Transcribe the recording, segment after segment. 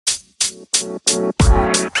Hello,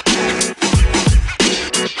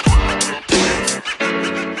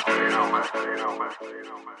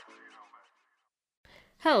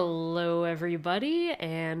 everybody,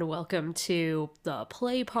 and welcome to the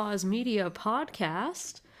Play Pause Media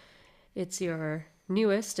podcast. It's your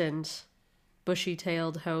newest and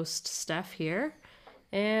bushy-tailed host, Steph, here.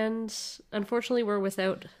 And unfortunately, we're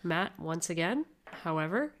without Matt once again.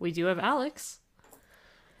 However, we do have Alex.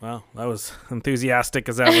 Well, that was enthusiastic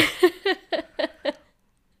as ever.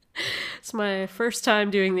 It's my first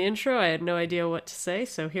time doing the intro. I had no idea what to say,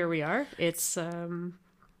 so here we are. It's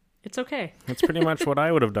okay. That's pretty much what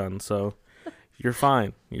I would have done, so you're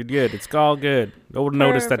fine. You're good. It's all good. No one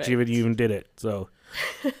noticed that you even did it, so.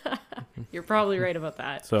 You're probably right about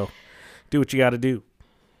that. So, do what you gotta do.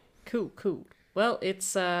 Cool. Well,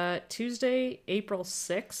 it's Tuesday, April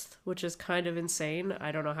 6th, which is kind of insane.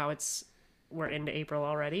 I don't know how we're into April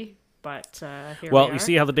already, but here we are. Well, you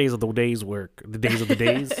see how the days of the days work. The days of the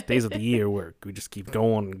days, days of the year work. We just keep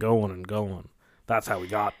going and going and going. That's how we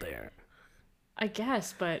got there. I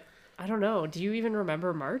guess, but I don't know. Do you even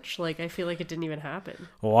remember March? Like, I feel like it didn't even happen.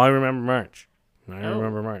 Well, I remember March.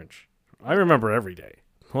 I remember every day.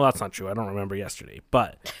 Well, that's not true. I don't remember yesterday,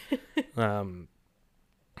 but I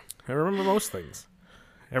remember most things.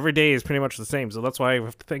 Every day is pretty much the same, so that's why I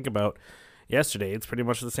have to think about yesterday. It's pretty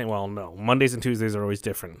much the same. Well, no. Mondays and Tuesdays are always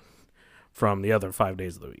different from the other 5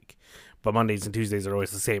 days of the week, but Mondays and Tuesdays are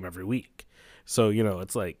always the same every week. So,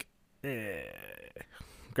 it's like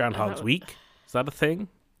Groundhog's Week. Is that a thing?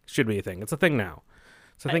 Should be a thing. It's a thing now.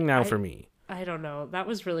 It's a thing now for me. I don't know. That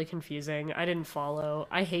was really confusing. I didn't follow.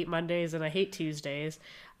 I hate Mondays and I hate Tuesdays.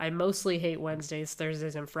 I mostly hate Wednesdays,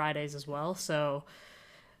 Thursdays, and Fridays as well. So,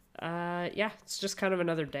 it's just kind of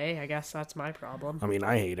another day. I guess that's my problem. I mean,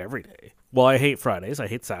 I hate every day. Well, I hate Fridays. I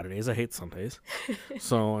hate Saturdays. I hate Sundays.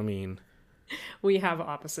 So, I mean... We have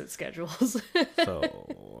opposite schedules.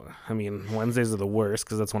 So, I mean, Wednesdays are the worst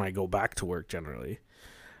because that's when I go back to work generally.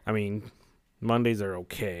 I mean... Mondays are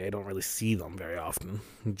okay. I don't really see them very often.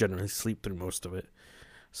 I generally sleep through most of it.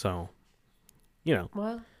 So,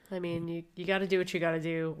 Well, I mean, you got to do what you got to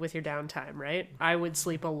do with your downtime, right? I would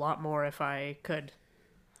sleep a lot more if I could.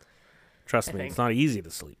 Trust me, it's not easy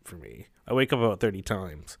to sleep for me. I wake up about 30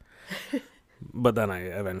 times. But then I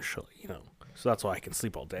eventually, So that's why I can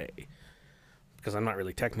sleep all day. Because I'm not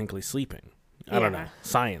really technically sleeping. I don't know.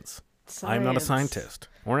 Science. I'm not a scientist.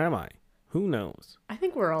 Or am I? Who knows? I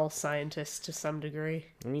think we're all scientists to some degree.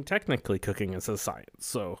 I mean, technically cooking is a science,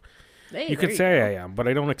 so hey, you could say I am, but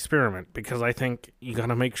I don't experiment because I think you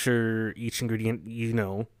gotta make sure each ingredient,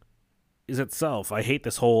 is itself. I hate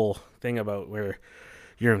this whole thing about where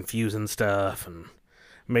you're infusing stuff and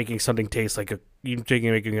making something taste like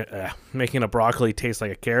making a broccoli taste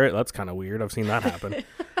like a carrot. That's kind of weird. I've seen that happen.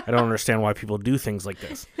 I don't understand why people do things like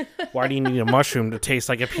this. Why do you need a mushroom to taste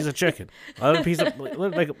like a piece of chicken? Let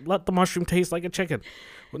the mushroom taste like a chicken.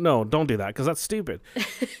 No, don't do that because that's stupid.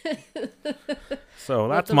 So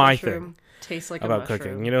that's my thing taste like about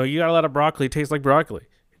cooking. You gotta let a broccoli taste like broccoli.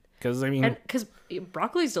 Because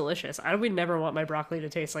broccoli's delicious. I would never want my broccoli to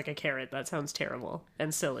taste like a carrot. That sounds terrible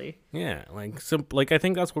and silly. Yeah, I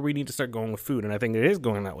think that's where we need to start going with food, and I think it is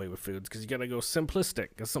going that way with foods because you gotta go simplistic.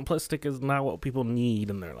 Because simplistic is not what people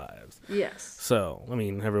need in their lives. Yes. So I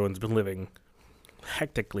mean, everyone's been living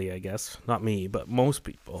hectically, I guess. Not me, but most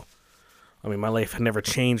people. I mean, my life had never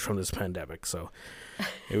changed from this pandemic, so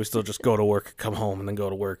it was still just go to work, come home, and then go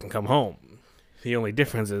to work and come home. The only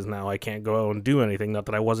difference is now I can't go out and do anything. Not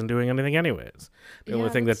that I wasn't doing anything anyways. The only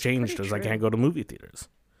thing that changed is I can't go to movie theaters.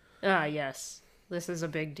 Ah, yes. This is a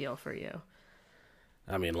big deal for you.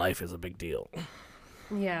 I mean, life is a big deal.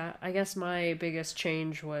 Yeah, I guess my biggest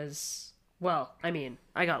change was,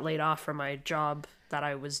 I got laid off from my job that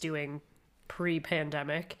I was doing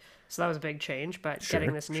pre-pandemic. So that was a big change, but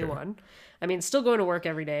getting this new one. I mean, still going to work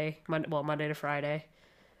every day, Monday to Friday,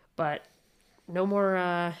 but... no more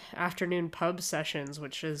afternoon pub sessions,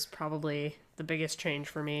 which is probably the biggest change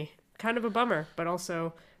for me. Kind of a bummer, but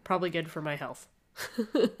also probably good for my health.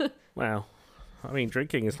 Well, I mean,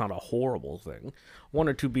 drinking is not a horrible thing. 1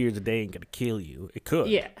 or 2 beers a day ain't gonna kill you. It could.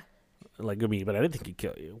 Yeah. But I didn't think it'd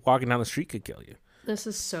kill you. Walking down the street could kill you. This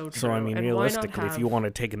is so true. So, I mean, realistically, if you want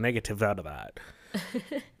to take a negative out of that,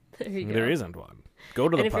 there isn't one. Go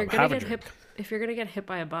to the pub, have a drink. If you're going to get hit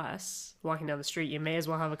by a bus walking down the street, you may as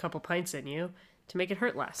well have a couple pints in you to make it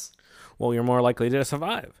hurt less. Well, you're more likely to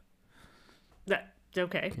survive.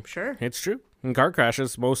 Okay, sure. It's true. In car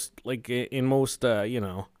crashes, most drunk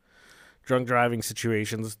driving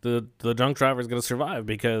situations, the drunk driver is going to survive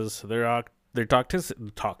because their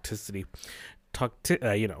toxicity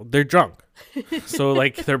they're drunk. So,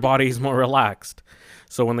 like, their body's more relaxed.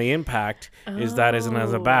 So when they impact, that isn't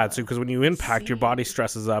as bad. So because when you impact, your body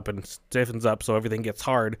stresses up and stiffens up, so everything gets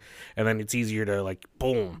hard, and then it's easier to, like,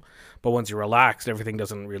 boom. But once you're relaxed, everything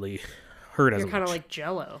doesn't really hurt as much. You're kind of like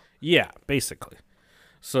Jell-O. Yeah, basically.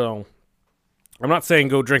 So I'm not saying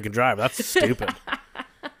go drink and drive. That's stupid.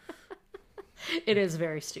 It is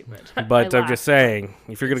very stupid. But I'm just saying,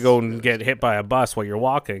 if you're going to go and get hit by a bus while you're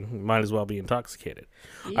walking, you might as well be intoxicated.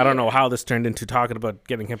 Yeah. I don't know how this turned into talking about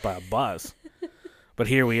getting hit by a bus. But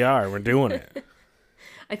here we are. We're doing it.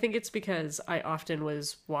 I think it's because I often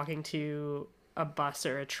was walking to a bus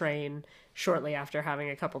or a train shortly after having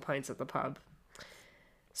a couple pints at the pub.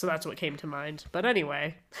 So that's what came to mind. But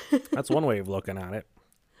anyway. That's one way of looking at it,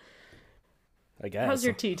 I guess. How's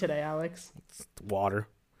your tea today, Alex? It's water.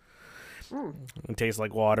 It tastes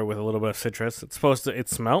like water with a little bit of citrus. It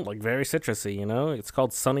smelled like very citrusy, you know? It's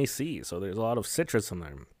called Sunny Sea, so there's a lot of citrus in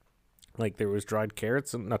there. Like there was dried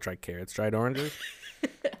oranges.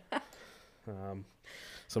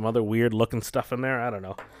 Some other weird looking stuff in there. I don't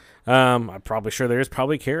know. I'm probably sure there's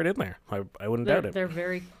probably carrot in there. I wouldn't doubt it. There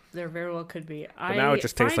very well could be. But now it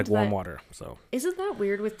just tastes like warm water. So isn't that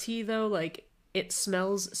weird with tea though? Like it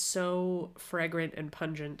smells so fragrant and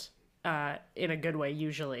pungent, in a good way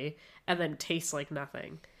usually, and then tastes like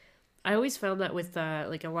nothing. I always found that with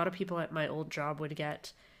like a lot of people at my old job would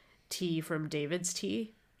get tea from David's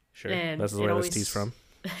Tea. Sure, and this is where this tea's from.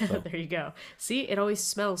 So. There you go. See, it always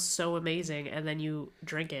smells so amazing, and then you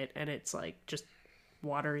drink it, and it's like just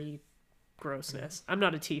watery grossness. I'm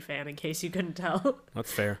not a tea fan, in case you couldn't tell.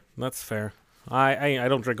 That's fair. I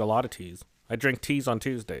don't drink a lot of teas. I drink teas on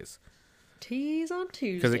Tuesdays. Teas on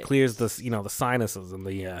Tuesdays because it clears the sinuses and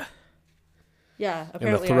the yeah.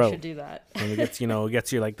 Apparently, I should do that. And it gets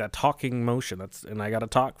you like that talking motion. And I got to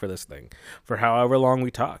talk for this thing for however long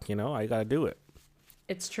we talk. I got to do it.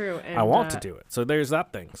 It's true. And, I want to do it. So there's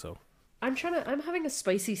that thing. So I'm having a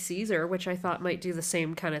spicy Caesar, which I thought might do the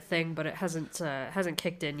same kind of thing, but it hasn't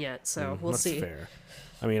kicked in yet. So we'll see. That's fair.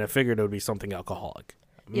 I mean, I figured it would be something alcoholic.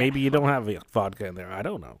 Maybe you don't have vodka in there. I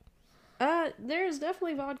don't know. There's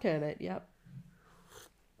definitely vodka in it. Yep.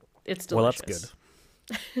 It's delicious. Well,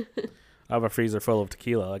 that's good. I have a freezer full of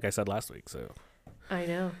tequila, like I said last week. So I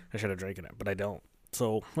know. I should have drinking it, but I don't.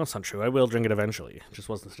 So that's not true. I will drink it eventually. It just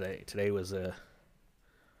wasn't today. Today was a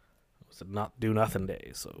not do nothing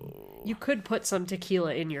day. So you could put some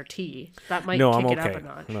tequila in your tea. That might kick it up a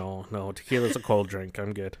notch. No. Tequila's a cold drink.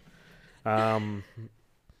 I'm good.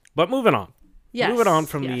 But moving on. Yes. Moving on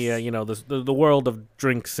from the world of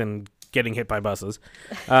drinks and getting hit by buses.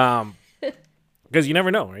 Because you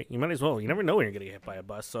never know, right? You might as well. You never know when you're getting hit by a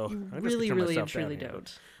bus. So you I really and truly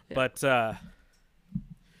don't. Yeah.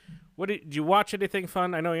 But did you watch anything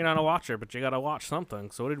fun? I know you're not a watcher, but you got to watch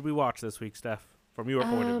something. So what did we watch this week, Steph? From your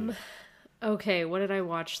point of view. Okay, what did I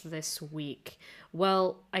watch this week?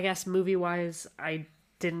 Well, I guess movie-wise, I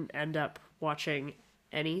didn't end up watching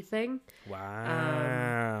anything.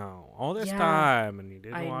 Wow. All this time, and you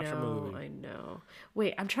didn't watch a movie. I know.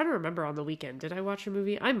 Wait, I'm trying to remember on the weekend. Did I watch a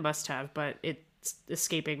movie? I must have, but it's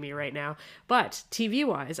escaping me right now. But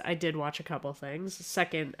TV-wise, I did watch a couple things.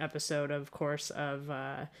 Second episode, of course, of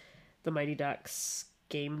The Mighty Ducks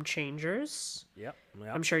Game Changers. Yep.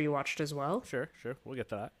 I'm sure you watched as well. Sure. We'll get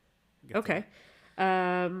to that. Okay.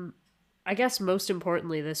 I guess most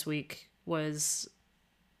importantly this week was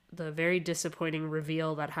the very disappointing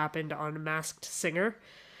reveal that happened on Masked Singer.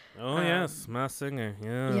 Oh, yes. Masked Singer.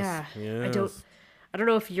 Yes. Yeah. Yes. I don't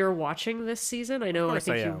know if you're watching this season. I think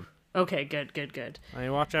I you... am. Okay, good. I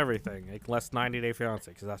watch everything, unless 90 Day Fiancé,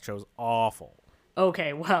 because that show's awful.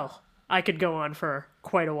 Okay, well, I could go on for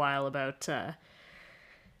quite a while about...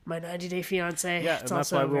 my 90 Day Fiancé. Yeah, and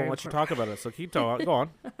that's why we won't let you talk about it. So keep talking. Go on.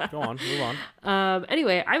 Move on.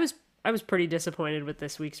 Anyway, I was pretty disappointed with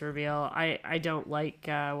this week's reveal. I don't like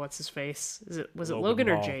what's his face. Was it Logan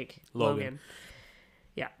or Jake? Logan.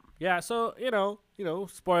 Yeah. Yeah. So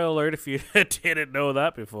spoiler alert if you didn't know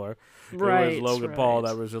that before. Right. It was Logan Paul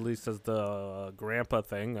that was released as the grandpa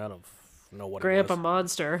thing. I don't know what Grandpa it was.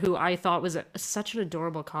 Monster, who I thought was such an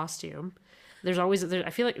adorable costume.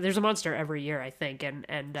 I feel like there's a monster every year, I think, and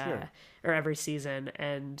sure. Or every season,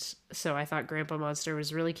 and so I thought Grandpa Monster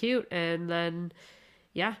was really cute, and then,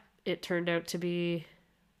 yeah, it turned out to be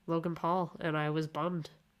Logan Paul, and I was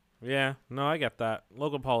bummed. Yeah, no, I get that.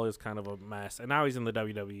 Logan Paul is kind of a mess, and now he's in the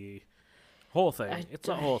WWE. Whole thing, it's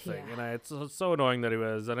a whole thing, and it's so annoying that he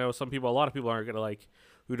was. I know a lot of people aren't gonna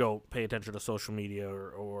who don't pay attention to social media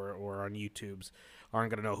or on YouTube's. Aren't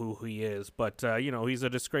going to know who he is. But, he's a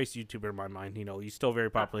disgraced YouTuber in my mind. He's still very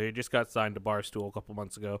popular. He just got signed to Barstool a couple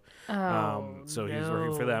months ago. So he's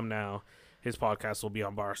working for them now. his podcast will be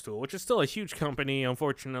on Barstool, which is still a huge company.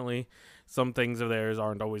 Unfortunately, some things of theirs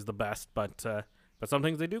aren't always the best, but some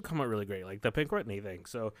things they do come out really great, like the Pink Whitney thing.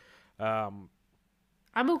 So,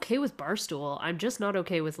 I'm okay with Barstool. I'm just not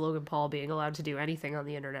okay with Logan Paul being allowed to do anything on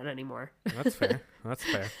the internet anymore. that's fair. That's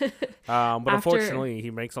fair. But unfortunately,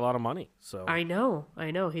 he makes a lot of money. So I know.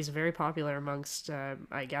 He's very popular amongst,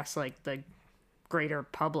 I guess, like the greater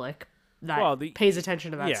public that pays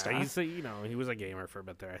attention to that stuff. Yeah, he was a gamer for a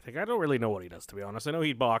bit there. I think I don't really know what he does, to be honest. I know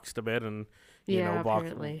he boxed a bit and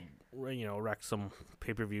apparently. Wrecked some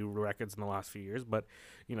pay-per-view records in the last few years, but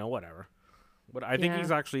whatever. But I think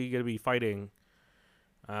he's actually going to be fighting.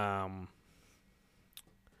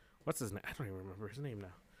 What's his name? I don't even remember his name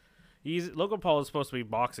now. Logan Paul is supposed to be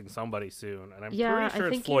boxing somebody soon, and I'm pretty sure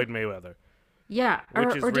it's Floyd Mayweather. Yeah,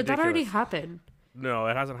 or did that already happen? No,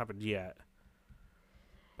 it hasn't happened yet.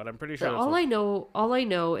 But I'm pretty sure. All I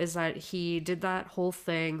know is that he did that whole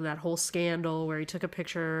thing, that whole scandal where he took a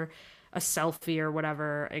picture, a selfie or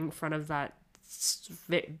whatever, in front of that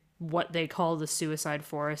what they call the suicide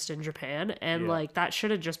forest in Japan, and like that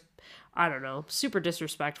should have just, I don't know, super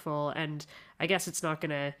disrespectful. And I guess it's not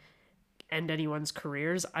gonna end anyone's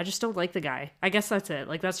careers. I just don't like the guy. I guess that's it.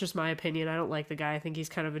 Like, that's just my opinion. I don't like the guy. I think he's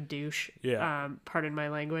kind of a douche. Yeah. Pardon my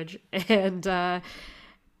language. And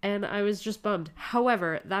I was just bummed.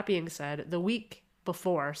 However, that being said, the week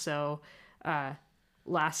before, so not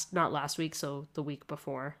last week, so the week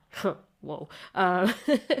before, whoa,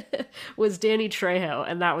 was Danny Trejo,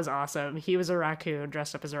 and that was awesome. He was a raccoon,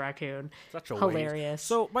 dressed up as a raccoon. Such a hilarious. Waste.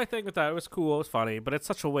 So my thing with that, it was cool, it was funny, but it's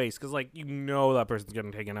such a waste because like that person's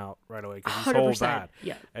getting taken out right away because he's so bad.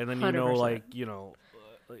 Yeah, and then 100%.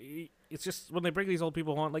 It's just when they bring these old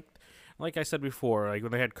people on, like I said before, like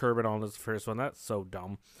when they had Corbin on as the first one, that's so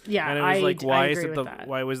dumb. Yeah, and it was why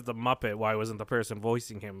was the Muppet? Why wasn't the person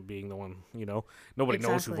voicing him being the one? Nobody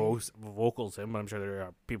knows who vocals him. I'm sure there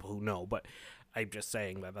are people who know, but I'm just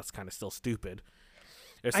saying that's kind of still stupid.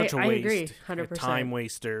 It's such a waste. I agree, 100%. A time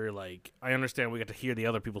waster. Like, I understand we get to hear the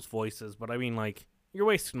other people's voices, but I mean, like, you're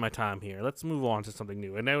wasting my time here. Let's move on to something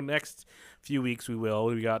new. And now next few weeks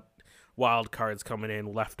we got wild cards coming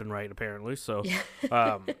in left and right apparently. So.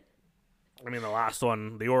 I mean, the last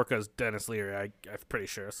one, the Orca's Dennis Leary, I'm pretty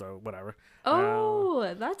sure, so whatever.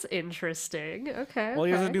 Oh, that's interesting. Okay. Well,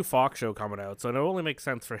 he has a new Fox show coming out, so it only makes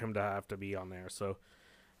sense for him to have to be on there. So,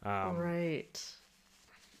 right.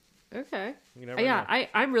 Okay. You never know.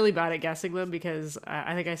 I'm really bad at guessing them because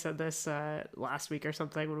I think I said this last week or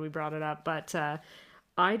something when we brought it up, but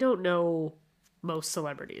I don't know most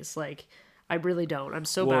celebrities. Like, I really don't. I'm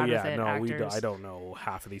so bad with it. Actors. I don't know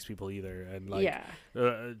half of these people either. And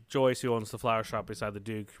Joyce, who owns the flower shop beside the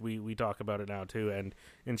Duke, we talk about it now too.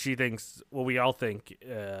 And she thinks what we all think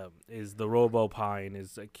is the Robo Pine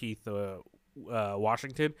is Keith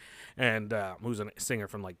Washington, and who's a singer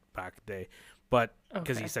from like back in the day. But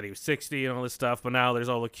because he said he was 60 and all this stuff, but now there's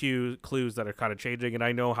all the clues that are kind of changing, and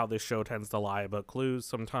I know how this show tends to lie about clues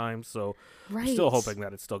sometimes. So I'm still hoping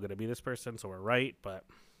that it's still going to be this person, so we're right, but.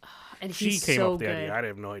 And she came up with the idea. I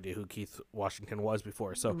have no idea who Keith Washington was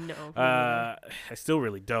before, so I still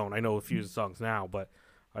really don't. I know a few songs now, but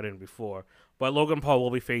I didn't before. But Logan Paul will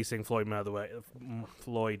be facing Floyd Mayweather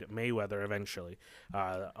eventually.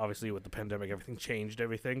 Obviously, with the pandemic, everything changed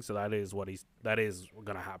everything, so that is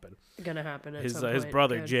going to happen. Gonna happen. At his some point. His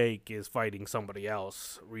brother Jake is fighting somebody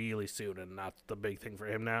else really soon, and that's the big thing for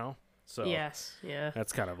him now. So yes, yeah,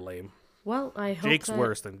 that's kind of lame. Well, I hope Jake's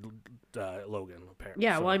worse than Logan, apparently.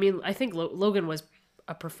 Yeah, so. Well, I mean, I think Logan was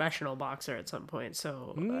a professional boxer at some point,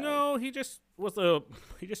 so... No, he just was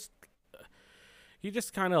he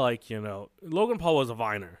just kind of like, Logan Paul was a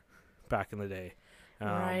Viner back in the day.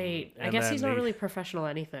 Right. I guess he's not really professional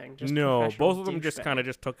anything. Just both of them just kind of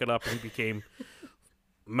just took it up and became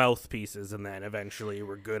mouthpieces, and then eventually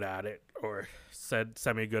were good at it, or said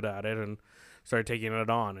semi-good at it, and started taking it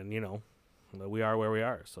on, and, we are where we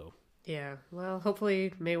are, so... Yeah, well,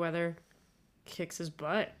 hopefully Mayweather kicks his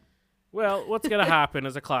butt. Well, what's gonna happen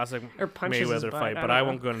is a classic or punches Mayweather his butt, fight, but I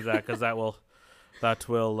won't go into that because that will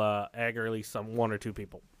aggravate some one or two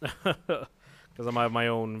people. Because I have my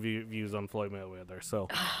own views on Floyd Mayweather. So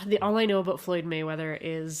all I know about Floyd Mayweather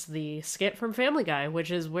is the skit from Family Guy, which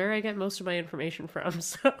is where I get most of my information from.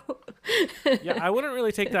 So yeah, I wouldn't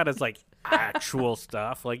really take that as like actual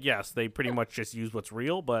stuff. Like, yes, they pretty much just use what's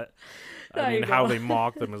real, but I mean, how they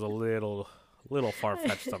mock them is a little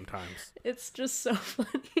far-fetched sometimes. It's just so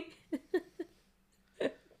funny.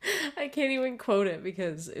 I can't even quote it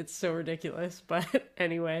because it's so ridiculous. But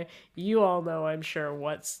anyway, you all know, I'm sure,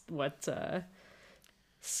 what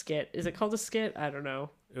skit. Is it called a skit? I don't know.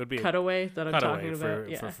 It would be cutaway that I'm talking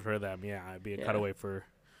about. For them, yeah. It'd be a cutaway for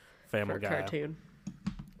Family for a Guy. cartoon.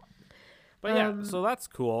 But yeah, so that's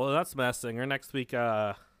cool. That's Masked Singer. Next week,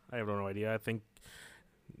 I have no idea. I think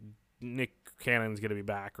Nick Cannon's gonna be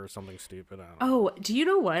back or something stupid. I don't know. Oh, do you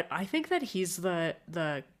know what? I think that he's the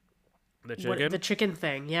Chicken. the chicken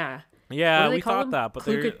thing. Yeah. What Yeah, do they we call thought him? that, but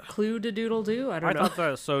Clue to doodle do. I don't I know. thought that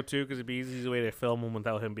was so too because it'd be easy way to film him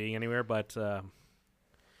without him being anywhere. But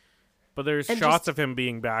there's And shots just- of him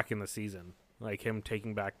being back in the season, like him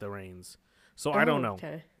taking back the reins. So I don't know.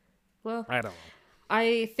 Okay. Well, I don't know.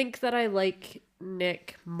 I think that I like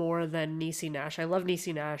Nick more than Niecy Nash. I love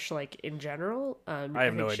Niecy Nash like in general. I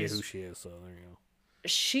have no think idea she's- who she is. So there you go.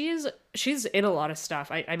 She's in a lot of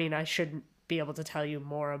stuff. I mean, I shouldn't be able to tell you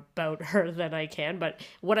more about her than I can, but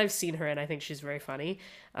what I've seen her in, I think she's very funny.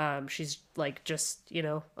 She's like just,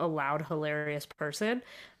 a loud, hilarious person.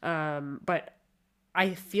 But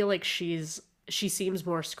I feel like she seems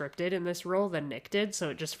more scripted in this role than Nick did, so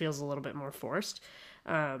it just feels a little bit more forced.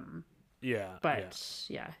 Yeah, But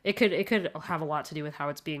yeah, it could have a lot to do with how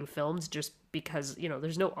it's being filmed, just because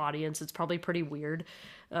there's no audience. It's probably pretty weird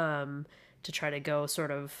to try to go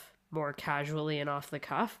sort of more casually and off the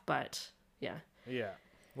cuff, but yeah. yeah.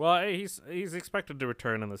 Well, he's expected to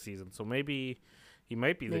return in the season, so maybe he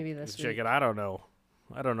might be Maybe the this chicken. I don't know.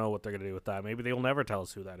 I don't know what they're gonna do with that. Maybe they'll never tell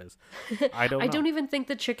us who that is. I don't know. I don't even think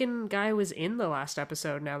the chicken guy was in the last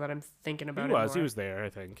episode. Now that I'm thinking about He it, was. He more. was there. I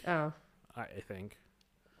think. Oh, I think.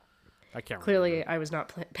 I can't. clearly remember. I was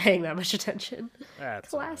not paying that much attention.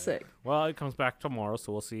 That's all right. Classic. Well, it comes back tomorrow,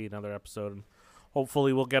 so we'll see another episode. And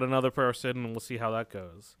hopefully, we'll get another person, and we'll see how that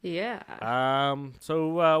goes. Yeah.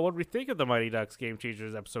 So what do we think of the Mighty Ducks Game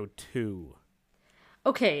Changers episode 2?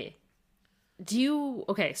 Okay.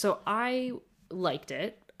 So I liked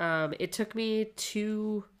it. It took me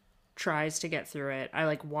 2 tries to get through it.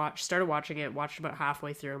 I started watching it, watched about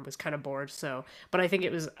halfway through and was kind of bored. But I think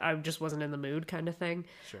I just wasn't in the mood kind of thing.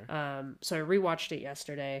 Sure. So I rewatched it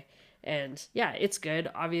yesterday and yeah, it's good.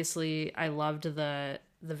 Obviously I loved the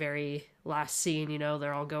very last scene,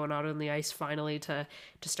 they're all going out on the ice finally to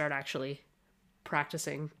start actually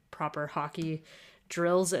practicing proper hockey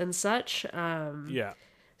drills and such. Yeah.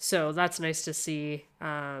 So that's nice to see.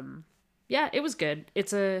 Yeah, it was good.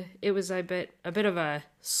 It was a bit of a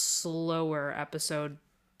slower episode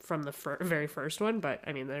from the very first one, but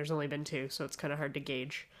I mean, there's only been 2, so it's kind of hard to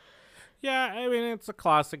gauge. Yeah, I mean, it's a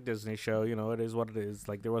classic Disney show. It is what it is.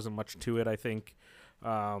 Like, there wasn't much to it, I think.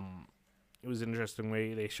 It was an interesting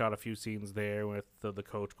way they shot a few scenes there with the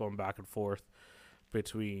coach going back and forth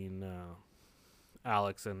between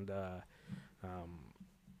Alex and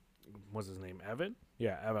what's his name, Evan?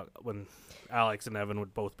 Yeah, Evan, when Alex and Evan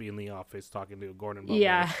would both be in the office talking to Gordon Bumble.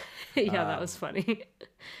 Yeah, yeah, that was funny.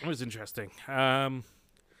 It was interesting.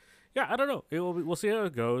 Yeah, I don't know. We'll see how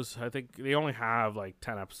it goes. I think they only have like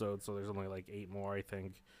 10 episodes, so there's only like 8 more, I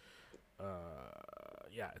think.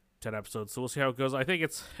 Yeah, 10 episodes. So we'll see how it goes. I think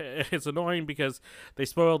it's annoying because they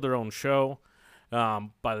spoiled their own show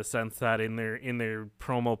by the sense that in their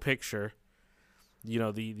promo picture,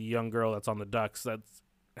 the young girl that's on the Ducks, that's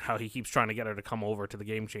how he keeps trying to get her to come over to the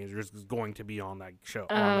Game Changers, is going to be on that show.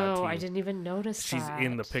 On that team. I didn't even notice She's that.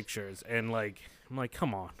 in the pictures, and I'm like,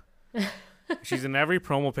 come on. She's in every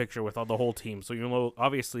promo picture with the whole team, so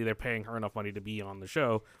obviously they're paying her enough money to be on the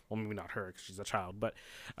show. Well, maybe not her because she's a child, but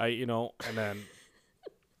and then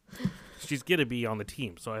she's gonna be on the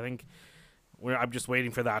team. So I think I'm just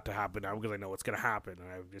waiting for that to happen now because I know what's gonna happen, and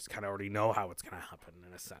I just kind of already know how it's gonna happen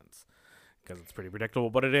in a sense because it's pretty predictable.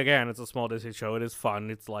 But it's a small Disney show. It is fun.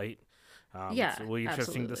 It's light. Yeah, it's really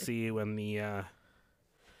interesting to see when the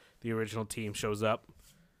original team shows up,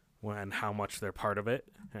 when how much they're part of it,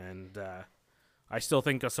 and I still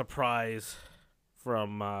think a surprise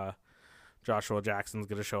from Joshua Jackson's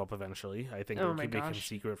going to show up eventually. I think they're keeping him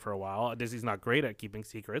secret for a while. Disney's not great at keeping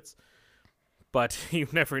secrets, but you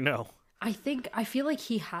never know. I feel like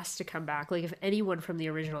he has to come back. Like if anyone from the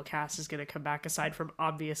original cast is going to come back, aside from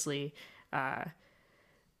obviously,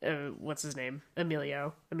 what's his name,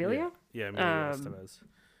 Emilio? Emilio Estevez.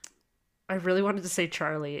 I really wanted to say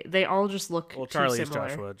Charlie. They all just look too Charlie similar.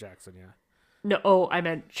 is Joshua Jackson, yeah. No, I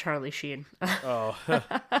meant Charlie Sheen. Oh.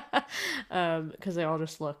 Because they all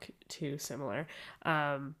just look too similar.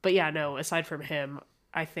 But yeah, no, aside from him,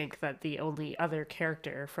 I think that the only other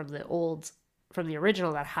character from the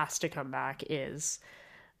original that has to come back is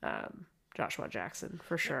Joshua Jackson,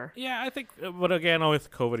 for sure. Yeah, I think, but again,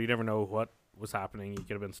 with COVID, you never know what was happening. He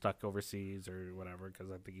could have been stuck overseas or whatever,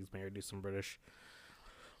 because I think he's married to some British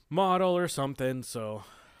model or something, so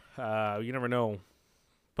you never know.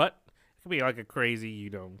 But it could be like a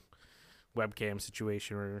crazy, webcam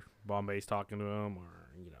situation where Bombay's talking to him, or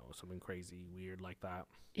something crazy weird like that.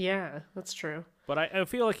 Yeah, that's true. But I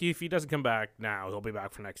feel like if he doesn't come back now, he'll be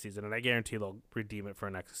back for next season, and I guarantee they'll redeem it for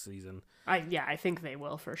next season. I think they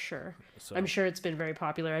will for sure. So, I'm sure it's been very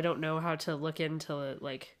popular. I don't know how to look into it,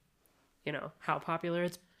 like, how popular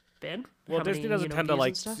it's been. Well, Disney doesn't tend to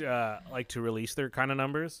like to release their kind of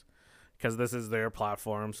numbers because this is their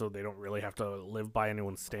platform, so they don't really have to live by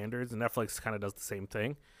anyone's standards. And Netflix kind of does the same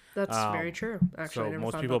thing. That's very true. Actually, I so never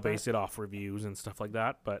most thought people about base it off reviews and stuff like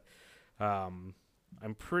that. But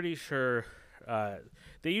I'm pretty sure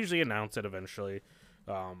they usually announce it eventually.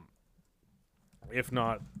 If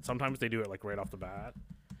not, sometimes they do it like right off the bat.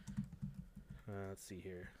 Let's see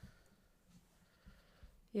here.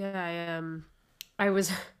 Yeah, I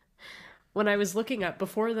was when I was looking up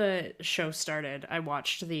before the show started, I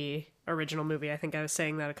watched the original movie. I think I was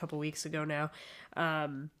saying that a couple weeks ago now.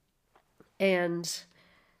 And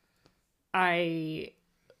I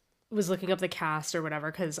was looking up the cast or whatever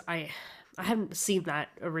because I haven't seen that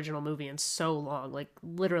original movie in so long, like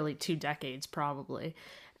literally 2 decades probably.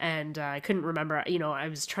 And I couldn't remember, I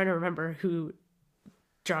was trying to remember who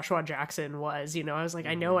Joshua Jackson was, I was like,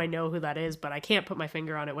 I know who that is, but I can't put my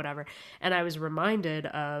finger on it, whatever. And I was reminded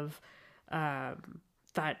of that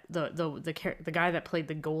the guy that played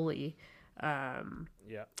the goalie,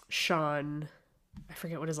 Sean, I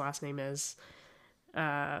forget what his last name is.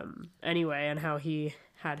 Anyway, and how he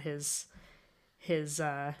had his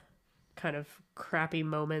kind of crappy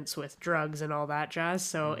moments with drugs and all that jazz.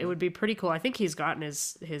 So it would be pretty cool. I think he's gotten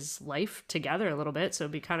his life together a little bit, so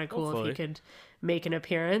it'd be kind of cool Hopefully. if he could make an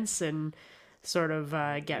appearance and sort of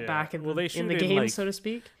get back in the shoot game, so to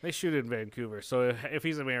speak. They shoot in Vancouver, so if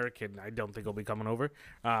he's American, I don't think he'll be coming over.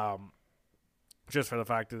 Just for the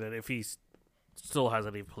fact that if he still has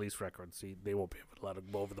any police records, they won't be able to let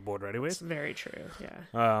him go over the border anyways. It's very true,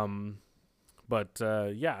 yeah. But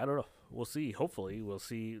I don't know. We'll see. Hopefully, we'll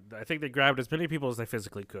see. I think they grabbed as many people as they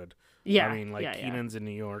physically could. Yeah, I mean, yeah. Keenan's in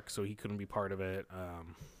New York, so he couldn't be part of it.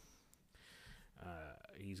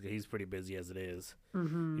 He's pretty busy as it is.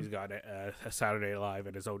 Mm-hmm. He's got a Saturday Night Live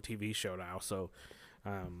and his own TV show now, so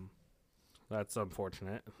that's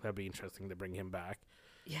unfortunate. That'd be interesting to bring him back.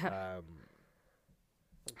 Yeah.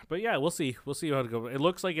 But yeah, we'll see. We'll see how it goes. It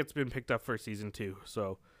looks like it's been picked up for season 2,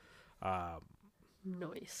 so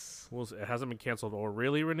nice. it hasn't been canceled or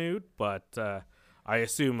really renewed, but I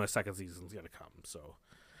assume a second season's gonna come. So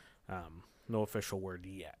no official word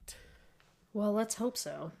yet. Well, let's hope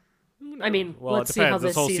so. I mean, Well, let's it see how depends.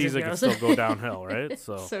 This whole season goes. can still go downhill, right?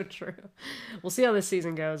 So So true. We'll see how this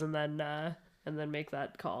season goes, and then make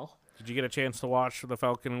that call. did you get a chance to watch The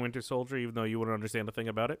Falcon and Winter Soldier, even though you wouldn't understand a thing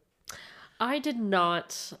about it? I did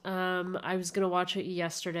not. I was gonna watch it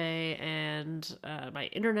yesterday, and my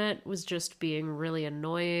internet was just being really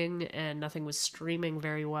annoying, and nothing was streaming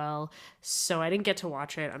very well, so I didn't get to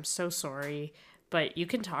watch it. I'm so sorry, but you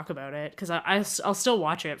can talk about it because I'll still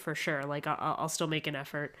watch it for sure. Like I'll still make an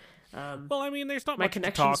effort. Well, I mean, there's not My much to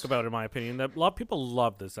connections- talk about, in my opinion. A lot of people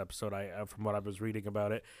love this episode. From what I was reading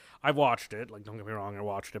about it, I've watched it. Like, don't get me wrong, I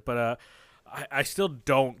watched it, but I still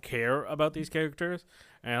don't care about these characters,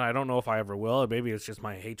 and I don't know if I ever will. Maybe it's just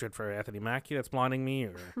my hatred for Anthony Mackie that's blinding me,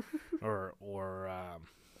 or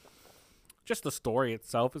just the story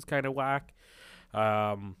itself is kind of whack.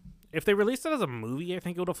 If they released it as a movie, I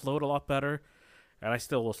think it would have flowed a lot better, and I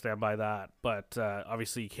still will stand by that. But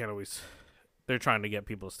obviously, you can't always. They're trying to get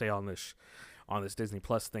people to stay on this Disney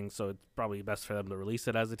Plus thing, so it's probably best for them to release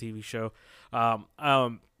it as a TV show.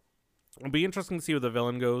 It'll be interesting to see where the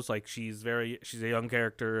villain goes. Like, she's a young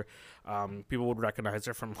character. People would recognize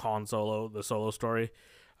her from Han Solo, the Solo story,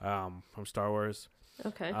 from Star Wars.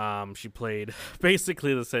 Okay. She played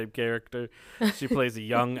basically the same character. She plays a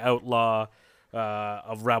young outlaw,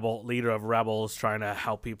 leader of rebels, trying to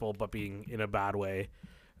help people, but being in a bad way.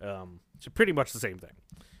 So pretty much the same thing.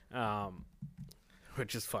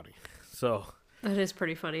 Which is funny. So That is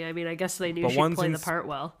pretty funny. I mean, I guess they knew she'd play the part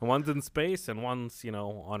well. One's in space and one's,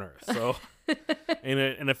 on Earth. So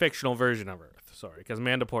in a fictional version of Earth. Sorry, because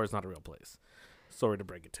Mandapore is not a real place. Sorry to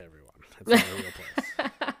break it to everyone. It's not a real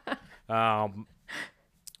place.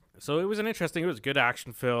 So it was it was good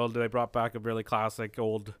action filled. They brought back a really classic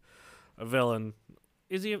old villain.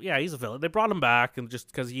 Is he? Yeah, he's a villain. They brought him back, and just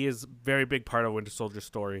because he is a very big part of Winter Soldier's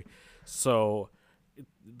story. So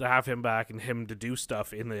to have him back and him to do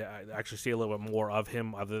stuff actually see a little bit more of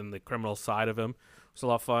him other than the criminal side of him. It was a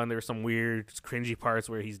lot of fun. There were some weird, cringy parts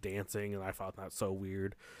where he's dancing, and I thought that so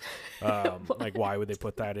weird. Like, why would they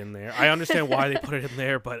put that in there? I understand why they put it in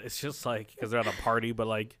there, but it's just like because they're at a party. But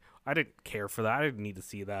like, I didn't care for that. I didn't need to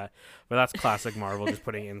see that. But that's classic Marvel, just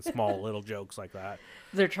putting in small little jokes like that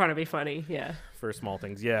They're trying to be funny, yeah. for small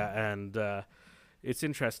things. Yeah, and it's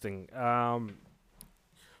interesting.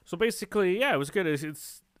 So basically, yeah, it was good. It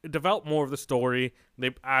developed more of the story.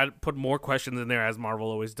 They put more questions in there, as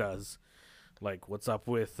Marvel always does. Like, what's up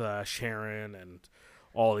with Sharon and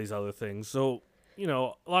all these other things. So, a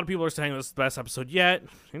lot of people are saying this is the best episode yet.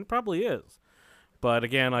 And it probably is. But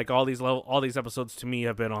again, like all these episodes to me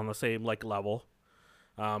have been on the same level.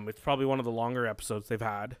 It's probably one of the longer episodes they've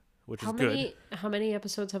had, which is good. How many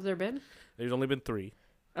episodes have there been? There's only been 3.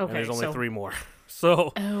 Okay, and there's only 3 more.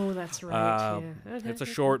 So oh, that's right. Yeah. It's a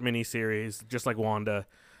short mini series, just like Wanda.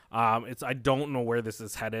 I don't know where this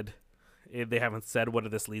is headed. They haven't said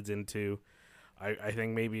what this leads into. I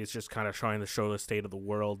think maybe it's just kind of trying to show the state of the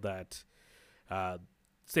world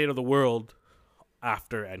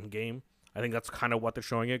after Endgame. I think that's kind of what they're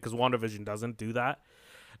showing it, because WandaVision doesn't do that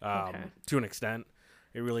to an extent.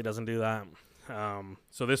 It really doesn't do that.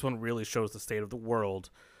 So this one really shows the state of the world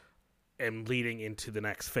and leading into the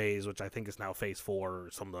next phase, which I think is now phase 4 or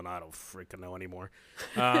something. I don't freaking know anymore.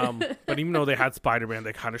 But even though they had Spider-Man,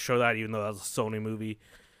 they kind of show that, even though that was a Sony movie.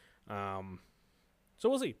 So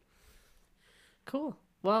we'll see. Cool.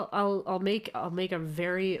 Well, I'll make a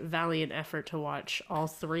very valiant effort to watch all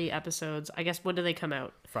 3 episodes. I guess, when do they come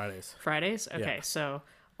out? Fridays. Okay, Yeah. So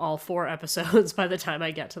all 4 episodes by the time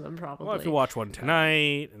I get to them, probably. Well, if you watch one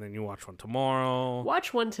tonight, and then you watch one tomorrow.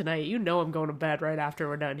 Watch one tonight. You know I'm going to bed right after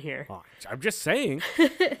we're done here. Oh, I'm just saying. You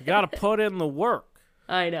got to put in the work.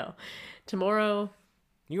 I know. Tomorrow.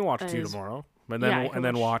 You can watch 2 tomorrow. And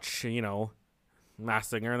then watch, Masked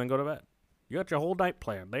Singer, and then go to bed. You got your whole night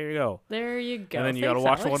planned. There you go. There you go. And then you got to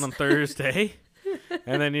watch one on Thursday.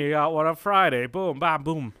 And then you got one on Friday. Boom, bam,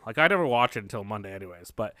 boom. Like, I never watch it until Monday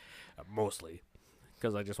anyways, but mostly.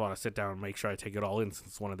 Because I just want to sit down and make sure I take it all in, since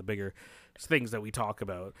it's one of the bigger things that we talk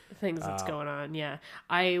about. Things that's going on, yeah.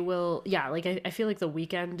 I will, yeah, I feel like the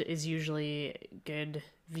weekend is usually good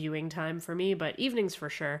viewing time for me, but evenings for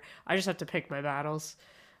sure. I just have to pick my battles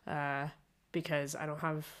because I don't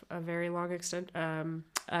have a very long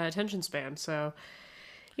attention span, so,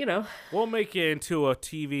 We'll make you into a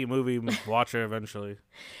TV movie watcher eventually.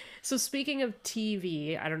 So speaking of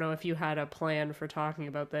TV, I don't know if you had a plan for talking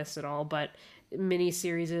about this at all, but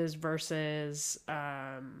miniseries versus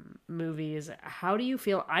movies, how do you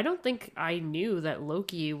feel? I don't think I knew that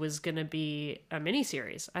Loki was going to be a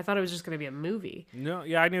miniseries. I thought it was just going to be a movie. No,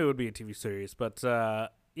 yeah, I knew it would be a TV series, but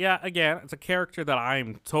yeah, again, it's a character that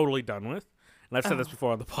I'm totally done with, and I've said this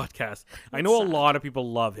before on the podcast. I know a lot of people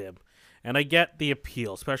love him, and I get the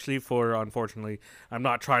appeal, especially for, unfortunately, I'm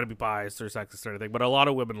not trying to be biased or sexist or anything, but a lot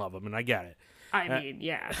of women love him, and I get it. I mean,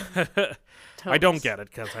 yeah. I don't get it,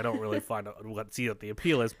 because I don't really see what the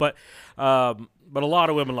appeal is, but a lot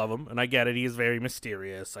of women love him, and I get it. He is very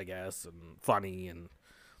mysterious, I guess, and funny and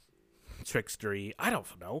trickstery. I don't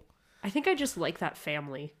know. I think I just like that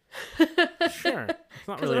family. Sure. It's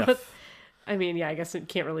not really I mean, yeah, I guess it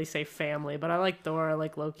can't really say family, but I like Thor, I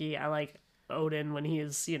like Loki, I like Odin when he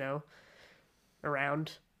is,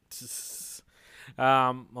 around.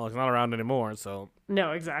 Well, he's not around anymore, so.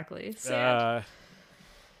 No, exactly. Sad.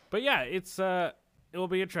 But yeah, it will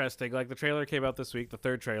be interesting. Like, the trailer came out this week, the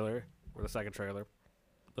 3rd trailer, or the 2nd trailer.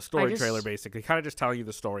 The story trailer, basically. Kind of just telling you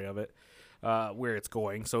the story of it, where it's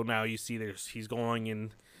going. So now you see he's going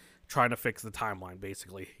and trying to fix the timeline,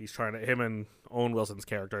 basically. Him and Owen Wilson's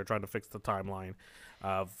character are trying to fix the timeline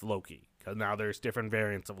of Loki. Because now there's different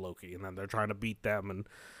variants of Loki, and then they're trying to beat them, and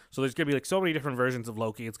so there's going to be so many different versions of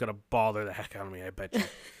Loki, it's going to bother the heck out of me, I bet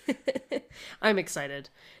you. I'm excited,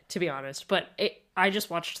 to be honest, but I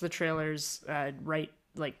just watched the trailers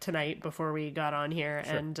tonight before we got on here,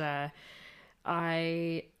 sure. And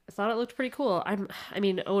I thought it looked pretty cool. I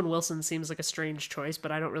mean, Owen Wilson seems like a strange choice,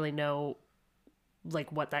 but I don't really know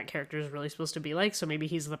what that character is really supposed to be like, so maybe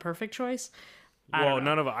he's the perfect choice. I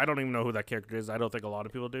don't even know who that character is. I don't think a lot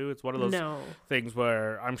of people do. It's one of those things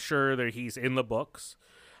where I'm sure that he's in the books,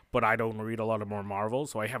 but I don't read a lot of more Marvel,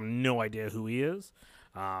 so I have no idea who he is.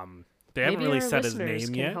 They haven't really said his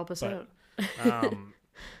name yet. Help us out. I don't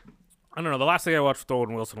know. The last thing I watched with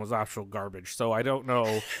Owen Wilson was actual garbage, so I don't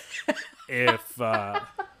know if...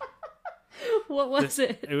 what was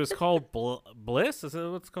it? It was called Bliss? Is that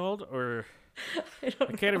what it's called? Or I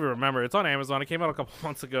can't even remember. It's on Amazon. It came out a couple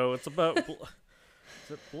months ago. It's about...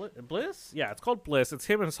 Is it Bliss? Yeah, it's called Bliss. It's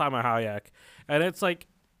him and Salma Hayek. And it's like...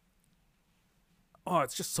 Oh,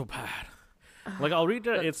 it's just so bad. I'll read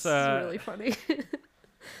it. It's really funny.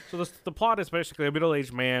 So the plot is basically a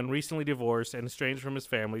middle-aged man, recently divorced and estranged from his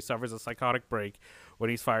family, suffers a psychotic break when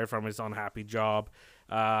he's fired from his unhappy job.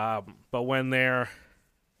 But when they're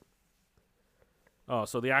Oh,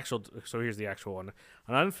 so here's the actual one.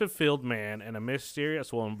 An unfulfilled man and a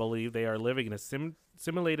mysterious woman believe they are living in a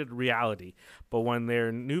simulated reality, but when their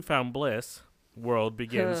newfound bliss world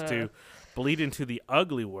begins to bleed into the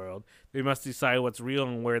ugly world, they must decide what's real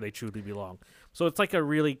and where they truly belong. So it's like a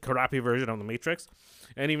really crappy version of the Matrix.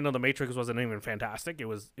 And even though the Matrix wasn't even fantastic, it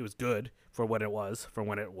was good for what it was, for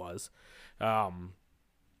when it was. I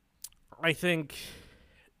think,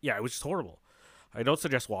 yeah, it was just horrible. I don't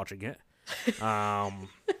suggest watching it.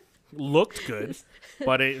 Looked good,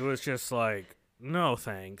 but it was just like, no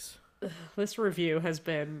thanks. This review has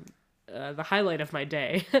been the highlight of my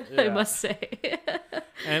day, Yeah. I must say.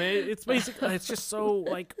 And it's basically, it's just so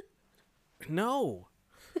like, no,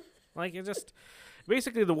 like it just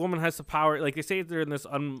basically the woman has the power. Like they say they're in this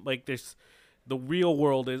the real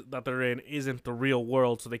world that they're in isn't the real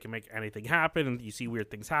world, so they can make anything happen, and you see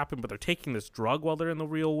weird things happen. But they're taking this drug while they're in the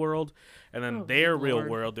real world, and then their real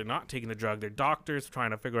Lord. world, they're not taking the drug. They're doctors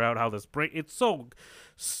trying to figure out how this brain. It's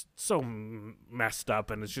so messed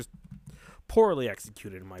up, and it's just poorly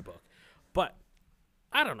executed in my book. But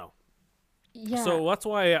I don't know. Yeah. So that's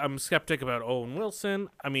why I'm skeptic about Owen Wilson.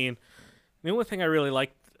 I mean, the only thing I really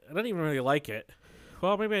liked, I didn't even really like it.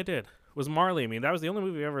 Well, maybe I did. Was Marley. I mean, that was the only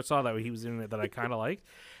movie I ever saw that he was in it that I kind of liked.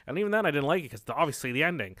 And even then, I didn't like it because obviously the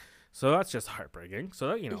ending. So that's just heartbreaking. So,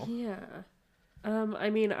 that, Yeah. I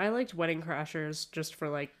mean, I liked Wedding Crashers just for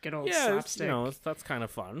like good old yeah, slapstick. that's kind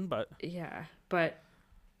of fun. But Yeah, but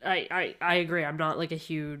I agree. I'm not like a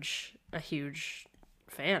huge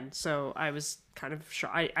fan, so I was kind of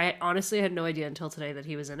shocked. I honestly had no idea until today that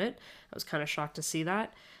he was in it. I was kind of shocked to see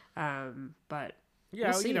that. But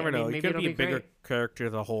yeah, we'll you never I mean, know. He maybe could it'll be a be bigger great. character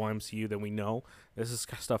of the whole MCU than we know. This is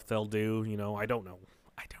stuff they'll do. I don't know.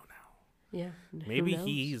 Yeah, Maybe who knows?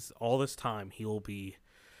 he's all this time he will be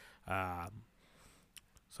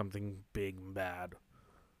something big and bad,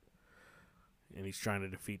 and he's trying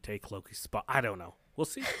to take Loki's spot. I don't know. We'll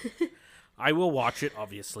see. I will watch it.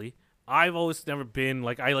 Obviously, I've always never been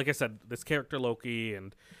like I said, this character Loki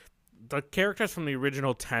and the characters from the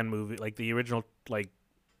original 10 movie, like the original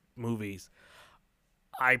movies.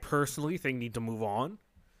 I personally think need to move on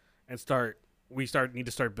and need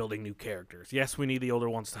to start building new characters. Yes, we need the older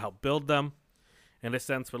ones to help build them in a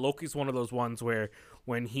sense, but Loki's one of those ones where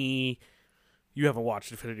when you haven't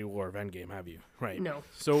watched Infinity War of Endgame, have you? Right. No.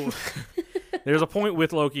 So there's a point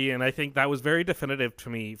with Loki, and I think that was very definitive to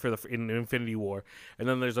me in Infinity War. And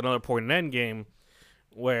then there's another point in Endgame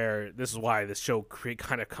where this is why this show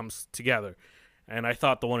kind of comes together. And I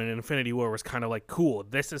thought the one in Infinity War was kind of like, cool,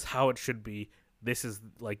 this is how it should be. This is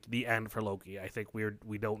like the end for Loki. I think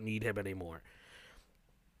we don't need him anymore.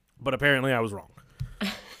 But apparently I was wrong.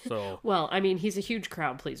 So Well, I mean, he's a huge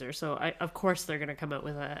crowd pleaser, so of course they're going to come out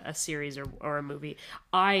with a series or a movie.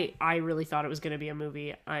 I really thought it was going to be a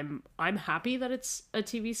movie. I'm happy that it's a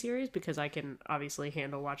TV series because I can obviously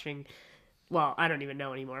handle watching. Well, I don't even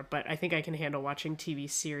know anymore, but I think I can handle watching TV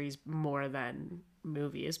series more than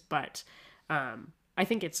movies. But I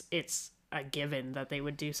think it's a given that they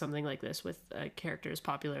would do something like this with a character as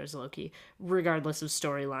popular as Loki, regardless of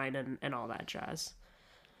storyline and all that jazz.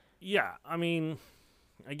 yeah, I mean,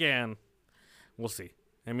 again, we'll see.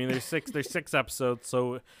 I mean, there's six episodes,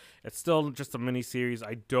 so it's still just a mini series.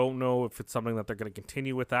 I don't know if it's something that they're going to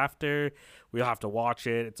continue with after. We'll have to watch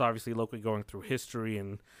it. It's obviously Loki going through history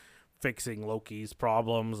and fixing Loki's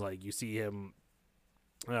problems. Like you see him,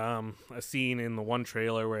 a scene in the one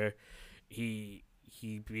trailer where he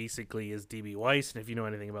basically is DB Weiss, and if you know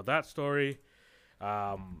anything about that story,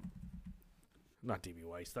 not DB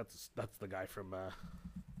Weiss. That's the guy from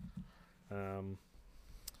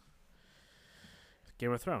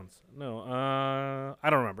Game of Thrones. No, I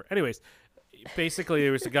don't remember. Anyways, basically,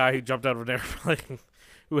 there was a guy who jumped out of an airplane,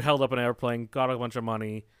 who held up an airplane, got a bunch of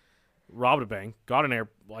money, robbed a bank, got an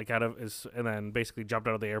out of his, and then basically jumped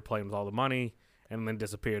out of the airplane with all the money, and then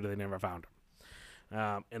disappeared, and they never found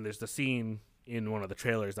him. And there's the scene in one of the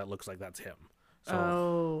trailers that looks like that's him.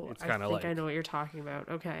 So it's kind of like I know what you're talking about.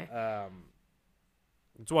 Okay.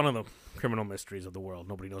 it's one of the criminal mysteries of the world.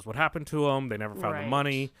 Nobody knows what happened to him. They never found the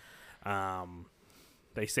money.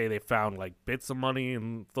 They say they found like bits of money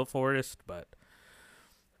in the forest, but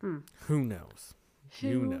who knows?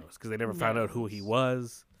 Who knows? Because they never found out who he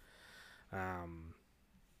was.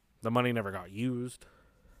 The money never got used.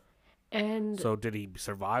 And so did he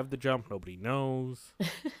survive the jump? Nobody knows.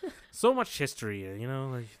 So much history,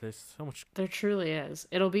 like there's so much. there truly is.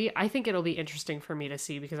 I think it'll be interesting for me to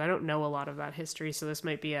see because I don't know a lot of that history. So this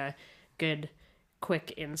might be a good,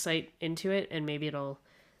 quick insight into it. And maybe it'll,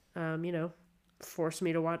 force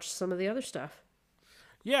me to watch some of the other stuff.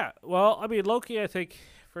 Yeah. Well, I mean, Loki, I think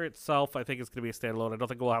for itself. I think it's going to be a standalone. I don't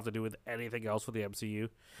think it will have to do with anything else with the MCU.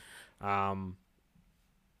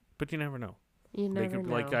 But you never know. You never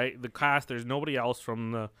know. The cast. There's nobody else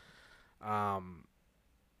from the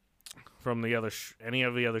any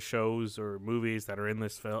of the other shows or movies that are in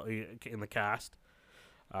this film in the cast.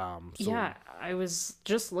 Yeah, I was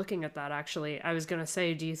just looking at that actually. I was gonna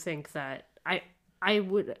say, do you think that I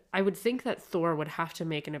would think that Thor would have to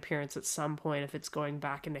make an appearance at some point if it's going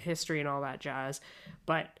back into history and all that jazz,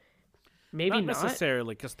 but maybe not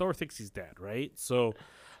necessarily, because Thor thinks he's dead, right? So,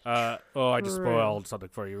 I just spoiled something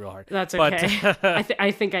for you real hard. That's okay. But,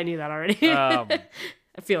 I think I knew that already.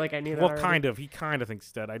 I feel like I knew that. Well, already. He kind of thinks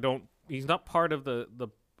he's dead. He's not part of the.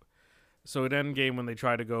 So at Endgame, when they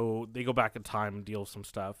go back in time and deal with some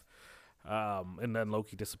stuff, and then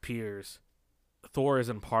Loki disappears. Thor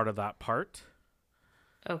isn't part of that part.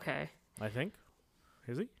 Okay. I think.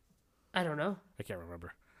 Is he? I don't know. I can't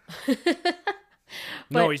remember.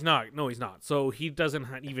 No, he's not. So he doesn't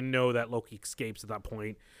even know that Loki escapes at that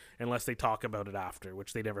point unless they talk about it after,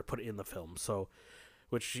 which they never put in the film. So,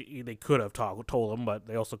 which they could have told him, but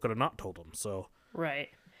they also could have not told him. So. Right.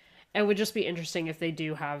 It would just be interesting if they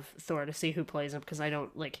do have Thor to see who plays him, because I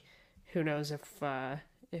don't who knows if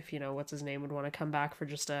what's his name would want to come back for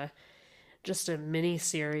just a mini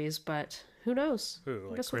series, but who knows? Who,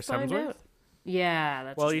 like I guess Chris we'll find Hemsworth? out. Yeah,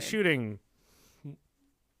 that's. Well, his he's name. shooting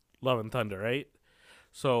Love and Thunder, right?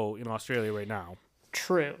 So in Australia right now.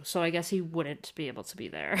 True. So I guess he wouldn't be able to be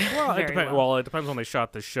there. Well, it depends. Well, it depends when they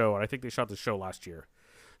shot this show, and I think they shot the show last year,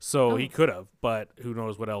 so he could have. But who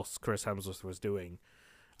knows what else Chris Hemsworth was doing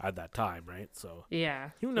at that time, right? So yeah,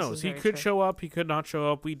 who knows? He could show up. He could not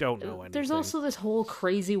show up. We don't know anything. There's also this whole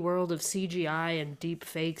crazy world of CGI and deep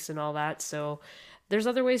fakes and all that. So there's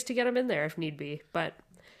other ways to get him in there if need be. But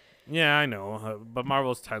yeah, I know. But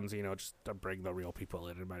Marvel tends, just to bring the real people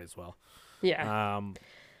in. It might as well. Yeah.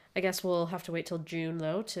 I guess we'll have to wait till June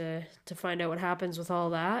though to find out what happens with all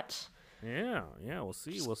that. Yeah, we'll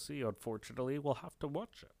see. Unfortunately, we'll have to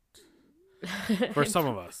watch it. For some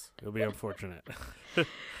of us, it'll be unfortunate.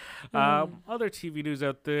 Other TV news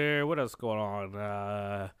out there. What else going on?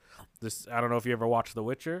 I don't know if you ever watched The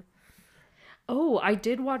Witcher. Oh, I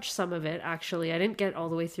did watch some of it actually. I didn't get all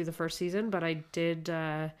the way through the first season, but I did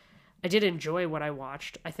enjoy what I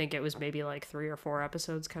watched. I think it was maybe like 3 or 4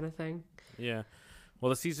 episodes kind of thing. Yeah. Well,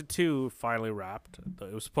 the season 2 finally wrapped.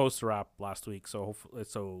 It was supposed to wrap last week, so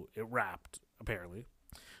it wrapped apparently.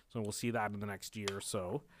 So we'll see that in the next year or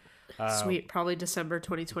so. Sweet, probably December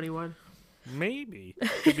 2021. Maybe.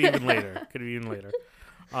 Could be even later.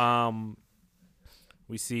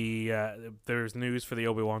 We see there's news for the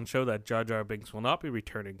Obi-Wan show that Jar Jar Binks will not be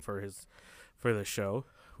returning for the show,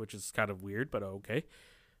 which is kind of weird, but okay.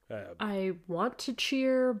 I want to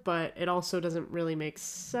cheer, but it also doesn't really make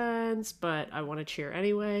sense, but I want to cheer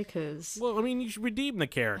anyway, because... Well, I mean, you should redeem the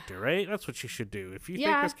character, right? That's what you should do. If you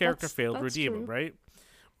think this character failed, redeem him, right?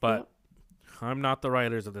 But I'm not the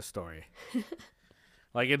writers of this story.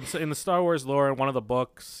 Like in the Star Wars lore, in one of the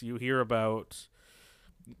books, you hear about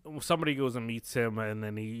somebody goes and meets him, and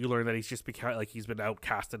then you learn that he's just he's been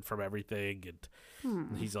outcasted from everything,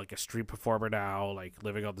 and he's like a street performer now, like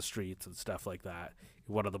living on the streets and stuff like that.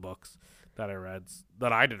 One of the books that I read,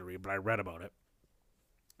 that I didn't read, but I read about it.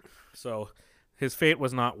 So his fate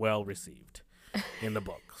was not well received in the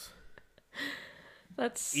books.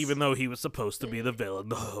 That's even though he was supposed to be the villain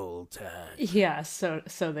the whole time. Yeah, so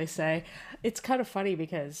they say. It's kind of funny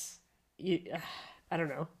because I don't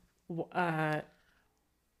know.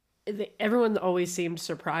 Everyone always seemed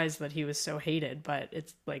surprised that he was so hated, but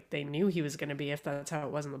it's like they knew he was going to be if that's how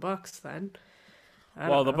it was in the books. Then,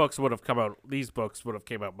 the books would have come out. These books would have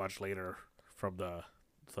came out much later from the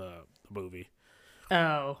movie.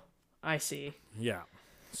 Oh, I see. Yeah,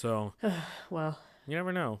 so well, you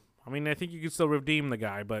never know. I mean, I think you could still redeem the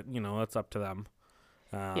guy, but that's up to them.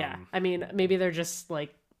 Yeah, I mean, maybe they're just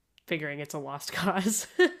like figuring it's a lost cause.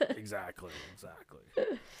 Exactly.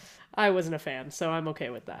 I wasn't a fan, so I'm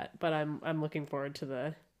okay with that. But I'm looking forward to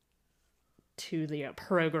the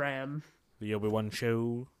program. The Obi-Wan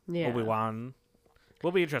show. Yeah. Obi-Wan.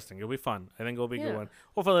 Will be interesting. It'll be fun. I think it'll be a good one.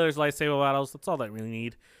 Hopefully there's lightsaber battles. That's all that we really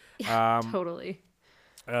need. Totally.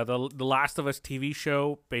 The Last of Us TV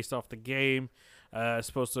show based off the game is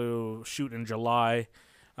supposed to shoot in July,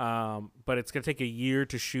 but it's going to take a year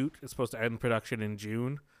to shoot. It's supposed to end production in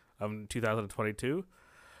June of 2022,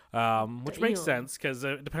 which makes sense because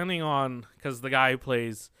because the guy who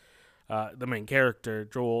plays the main character,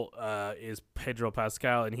 Joel, is Pedro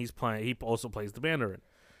Pascal, and he also plays the Mandalorian.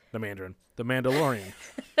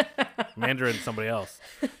 Mandarin, somebody else.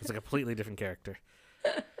 It's a completely different character.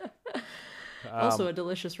 Also a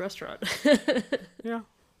delicious restaurant. Yeah.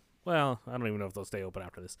 Well, I don't even know if they'll stay open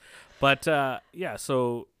after this. But yeah,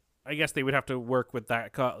 so I guess they would have to work with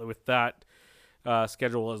that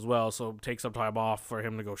schedule as well. So take some time off for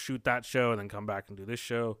him to go shoot that show and then come back and do this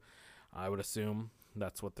show. I would assume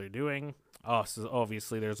that's what they're doing. Oh, so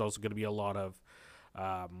obviously there's also going to be a lot of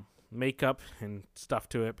makeup and stuff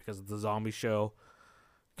to it because it's the zombie show.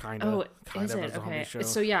 Kind of is a it? zombie Okay. show.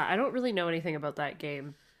 So yeah, I don't really know anything about that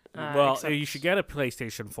game. Well, except... you should get a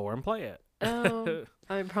PlayStation 4 and play it. Oh,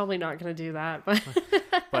 I'm probably not going to do that, but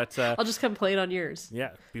But I'll just come play it on yours.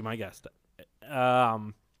 yeah, be my guest.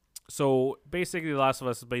 So basically, The Last of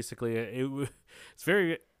Us is basically it's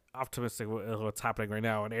very optimistic what's happening right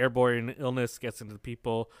now. An airborne illness gets into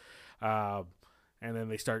people, and then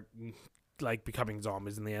they start like becoming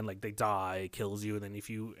zombies in the end. Like they die, it kills you, and then if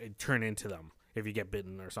you turn into them, if you get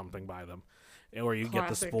bitten or something by them, or you get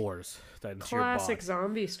the spores that into your body. Classic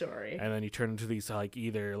zombie story. And then you turn into these like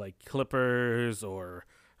either like clippers or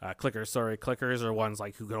clickers or ones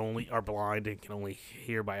like who can only are blind and can only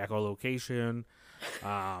hear by echolocation.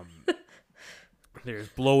 There's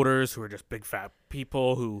bloaters who are just big fat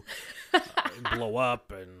people who blow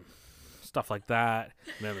up and stuff like that.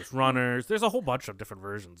 And then there's runners. There's a whole bunch of different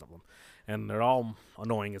versions of them, and they're all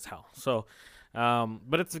annoying as hell. So,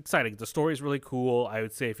 but it's exciting. The story's really cool. I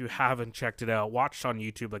would say if you haven't checked it out, watch on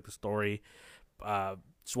YouTube like the story.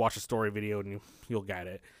 Just watch a story video and you'll get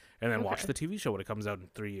it. And then watch the TV show when it comes out in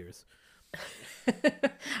 3 years.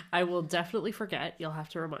 I will definitely forget. You'll have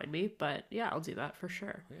to remind me, but yeah, I'll do that for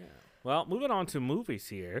sure. Yeah. Well, moving on to movies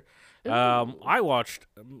here. I watched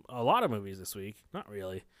a lot of movies this week. Not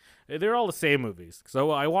really. They're all the same movies.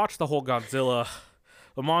 So I watched the whole Godzilla,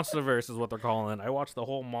 the Monsterverse is what they're calling it. I watched the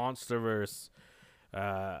whole Monsterverse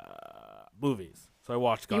movies. So I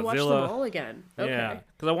watched Godzilla. You watched them all again? Okay. Yeah,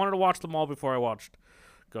 because I wanted to watch them all before I watched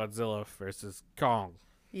Godzilla versus Kong.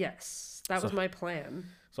 Yes, that was my plan.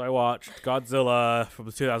 So I watched Godzilla from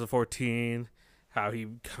 2014, how he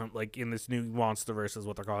like in this new MonsterVerse is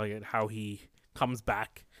what they're calling it, how he comes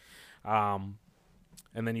back. And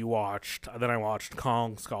then I watched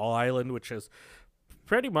Kong Skull Island, which is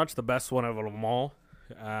pretty much the best one of them all.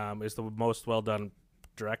 It's the most well done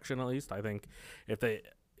direction, at least I think. It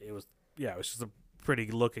was just a pretty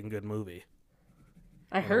looking good movie.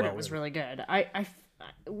 I heard it was really good.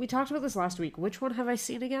 We talked about this last week. Which one have I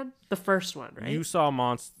seen again? The first one, right? You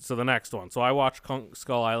saw so the next one. So I watched Kong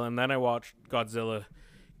Skull Island, then I watched Godzilla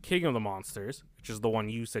King of the Monsters, which is the one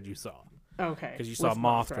you said you saw. Okay. Because you saw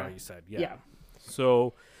Mothra, you said. Yeah.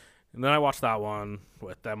 So, and then I watched that one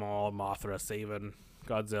with them all, Mothra saving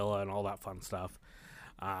Godzilla and all that fun stuff.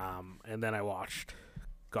 And then I watched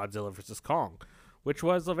Godzilla vs. Kong, which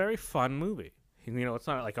was a very fun movie. You know, it's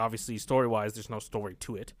not like, obviously, story-wise, there's no story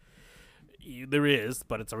to it. There is,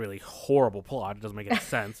 but it's a really horrible plot. It doesn't make any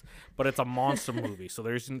sense. But it's a monster movie, so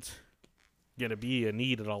there isn't going to be a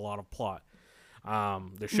need in a lot of plot.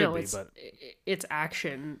 There should be, but it's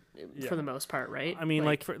action for the most part, right? I mean,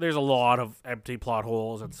 there's a lot of empty plot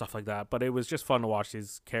holes and stuff like that, but it was just fun to watch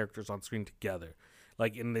these characters on screen together,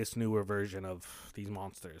 like in this newer version of these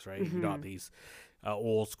monsters, right? Mm-hmm. Not these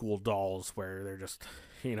old school dolls where they're just,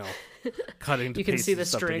 cut into pieces see the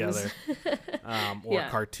stuff strings together, or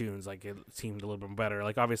cartoons. Like it seemed a little bit better.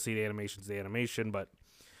 Like obviously the animation's the animation, but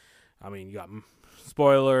I mean, you got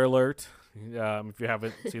spoiler alert if you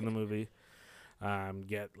haven't seen the movie.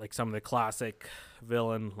 Get like some of the classic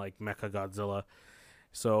villain like Mecha Godzilla,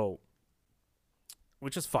 so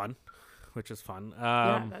which is fun.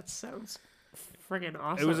 Yeah, that sounds friggin'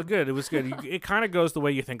 awesome. It was good. It kind of goes the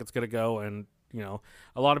way you think it's gonna go, and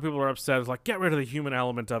a lot of people are upset. It's like, get rid of the human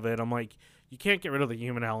element of it. I'm like, you can't get rid of the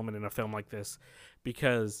human element in a film like this,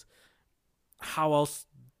 because how else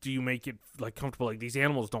do you make it like comfortable? Like these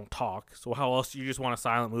animals don't talk, so how else do you just want a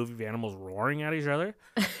silent movie of animals roaring at each other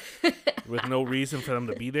with no reason for them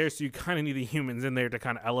to be there? So you kind of need the humans in there to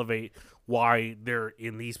kind of elevate why they're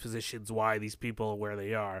in these positions, why these people are where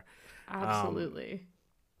they are. Absolutely.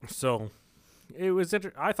 So it was.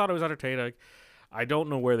 I thought it was entertaining. I don't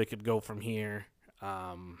know where they could go from here.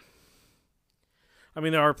 I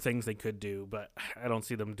mean, there are things they could do, but I don't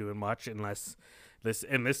see them doing much unless this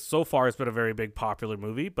so far has been a very big popular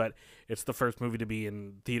movie, but it's the first movie to be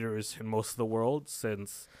in theaters in most of the world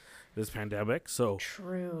since this pandemic. So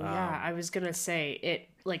true. Yeah, I was gonna say it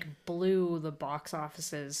like blew the box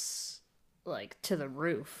offices like to the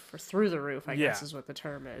roof or through the roof. I guess is what the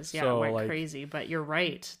term is. Yeah, so, it went crazy. But you're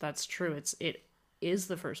right. That's true. It is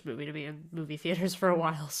the first movie to be in movie theaters for a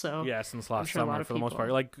while. So yeah, since last summer for the most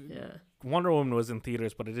part. Like Wonder Woman was in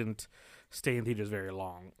theaters, but it didn't stay in theaters very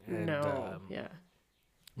long. And,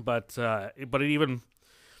 But it even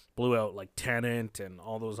blew out like Tenet and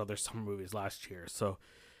all those other summer movies last year. So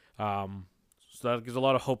So that gives a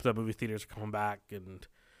lot of hope that movie theaters are coming back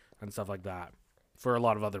and stuff like that. For a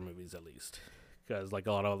lot of other movies, at least. Because, like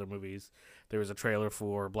a lot of other movies, there was a trailer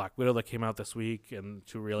for Black Widow that came out this week, and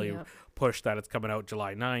to really push that it's coming out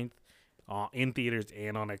July 9th in theaters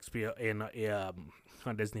and on XP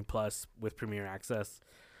on Disney Plus with Premiere Access.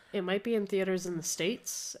 It might be in theaters in the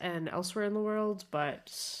States and elsewhere in the world, but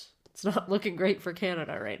it's not looking great for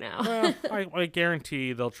Canada right now. Well, I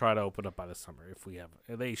guarantee they'll try to open up by the summer if we have.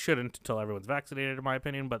 They shouldn't until everyone's vaccinated, in my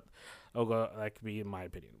opinion, but that could be in my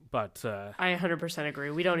opinion. But I 100%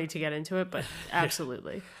 agree. We don't need to get into it, but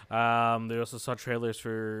absolutely. They also saw trailers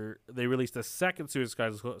for. They released the second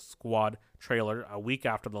Suicide Squad trailer a week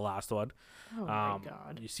after the last one. Oh my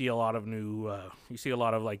god! You see a lot of new. You see a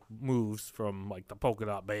lot of like moves from like the polka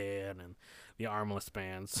dot band and the armless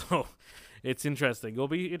band. So it's interesting. It'll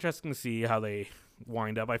be interesting to see how they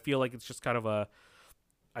wind up. I feel like it's just kind of a.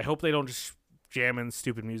 I hope they don't just jam in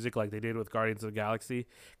stupid music like they did with Guardians of the Galaxy,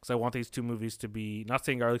 because I want these two movies to be, not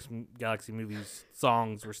saying Galaxy movies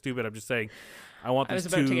songs were stupid, I'm just saying I want these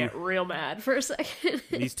two, I was about to get real mad for a second.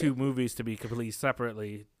 these two movies to be completely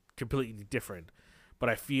different. But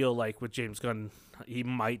I feel like with James Gunn, he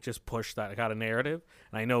might just push that kind of narrative,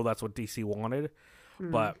 and I know that's what DC wanted,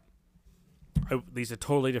 but these are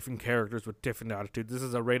totally different characters with different attitudes. This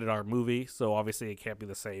is a rated R movie, so obviously it can't be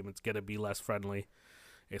the same. It's going to be less friendly.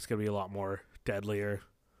 It's going to be a lot more deadlier,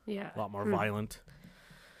 a lot more violent,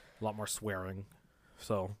 a lot more swearing.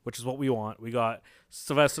 So, which is what we want. We got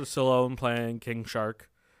Sylvester Stallone playing King Shark,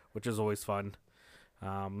 which is always fun.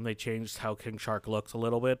 They changed how King Shark looks a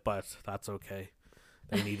little bit, but that's okay.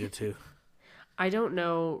 They needed to. I don't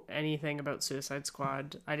know anything about Suicide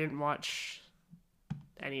Squad. I didn't watch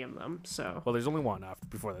any of them, so. Well, there's only one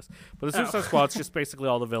before this. But the Suicide Squad's just basically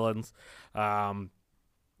all the villains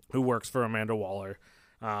who works for Amanda Waller.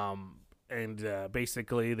 And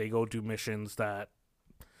basically they go do missions that,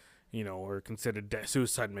 are considered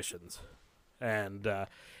suicide missions. And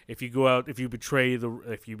if you go out, if you betray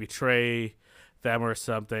them or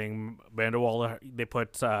something, Amanda Waller, they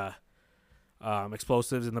put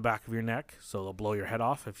explosives in the back of your neck, so they'll blow your head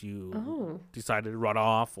off if you decide to run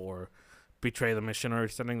off or betray the mission or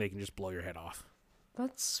something. They can just blow your head off.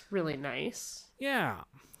 That's really nice. Yeah.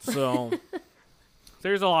 So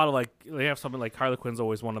there's a lot of they have something like Harley Quinn's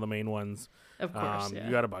always one of the main ones. Of course, yeah.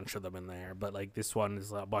 You got a bunch of them in there, but this one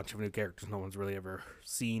is a bunch of new characters no one's really ever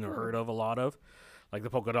seen or heard of a lot of. Like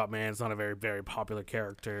the Polka Dot Man's not a very, very popular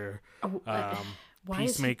character.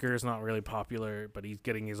 Peacemaker is not really popular, but he's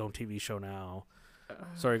getting his own TV show now.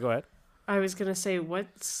 Sorry, go ahead. I was gonna say,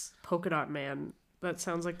 what's Polka Dot Man? That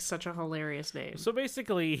sounds like such a hilarious name. So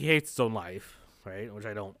basically, he hates his own life, right? Which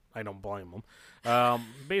I don't blame him.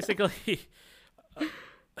 Basically,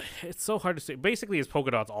 it's so hard to say. Basically, his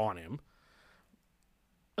polka dots on him.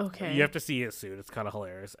 Okay. You have to see his suit. It's kind of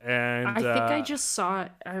hilarious. And I think I just saw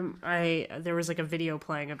it. There was a video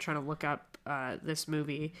playing. I'm trying to look up this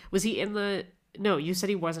movie. Was he in the? No, you said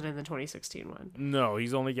he wasn't in the 2016 one. No,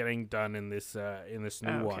 he's only getting done in this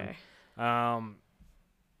new one.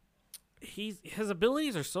 His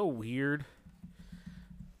abilities are so weird.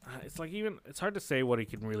 It's hard to say what he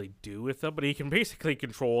can really do with them, but he can basically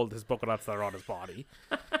control his polka dots that are on his body.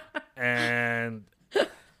 And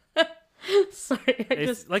sorry,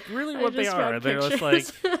 it's really what they are. They're just like.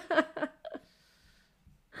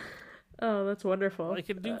 Oh, that's wonderful. They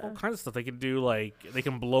can do all kinds of stuff. They can do they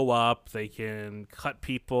can blow up. They can cut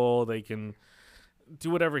people. They can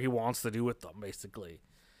do whatever he wants to do with them. Basically,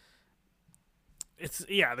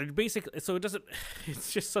 they're basically. So it doesn't.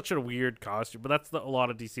 It's just such a weird costume. But that's a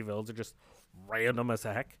lot of DC villains are just random as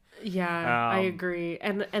heck. Yeah, I agree.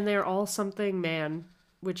 And they're all something man,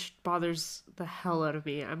 which bothers the hell out of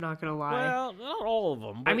me. I'm not gonna lie. Well, not all of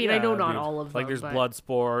them. I mean, I know not all of them. Like there's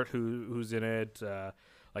Bloodsport, who's in it.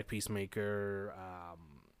 Like Peacemaker,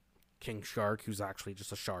 King Shark, who's actually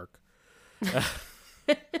just a shark.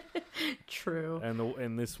 True. And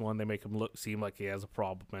in this one, they make him seem like he has a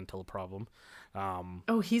mental problem. He does.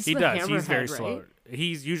 Hammerhead, he's very right? slow.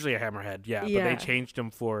 He's usually a hammerhead, yeah. But they changed him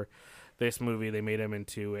for this movie. They made him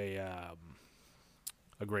into a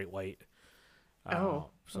great white.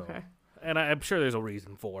 Okay. And I'm sure there's a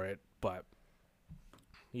reason for it, but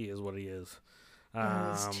he is what he is.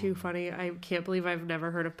 It's too funny. I can't believe I've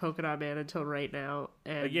never heard of Polka Dot Man until right now.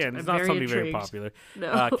 And again, it's I'm not something intrigued. very popular.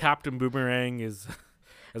 No. Captain Boomerang is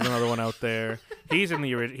another one out there. He's in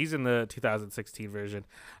the 2016 version.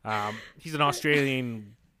 He's an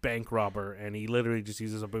Australian bank robber, and he literally just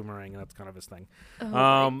uses a boomerang, and that's kind of his thing.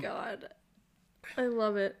 Oh my god, I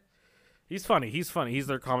love it. He's funny. He's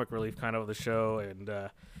their comic relief kind of the show, and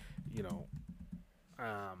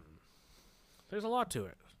there's a lot to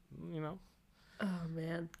it. you know. Oh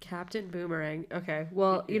man, Captain Boomerang. Okay,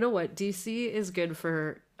 well, you know what? DC is good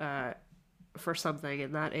for something,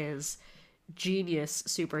 and that is genius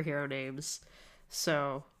superhero names.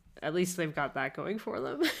 So at least they've got that going for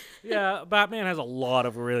them. Yeah, Batman has a lot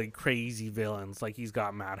of really crazy villains. Like he's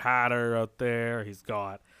got Mad Hatter out there. He's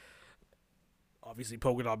got obviously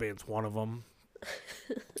Polka Dot Man's one of them.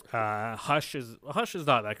 Hush is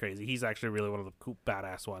not that crazy. He's actually really one of the cool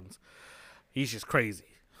badass ones. He's just crazy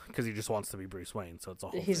because he just wants to be Bruce Wayne. So it's a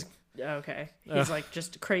whole He's thing. okay. He's like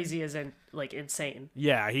just crazy as in like insane.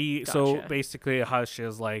 Yeah, so Gotcha. basically Hush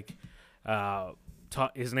is like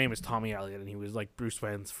his name is Tommy Elliot, and he was like Bruce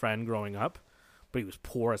Wayne's friend growing up, but he was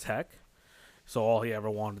poor as heck. So all he ever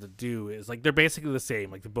wanted to do is like they're basically the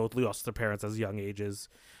same. Like they both lost their parents as young ages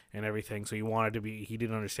and everything. So he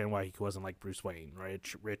didn't understand why he wasn't like Bruce Wayne, right?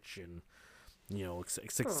 Rich and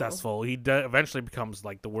successful. He eventually becomes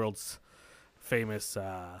like the world's famous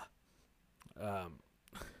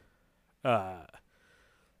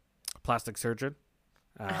plastic surgeon.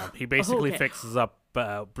 He basically fixes up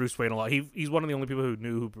Bruce Wayne a lot. He's one of the only people who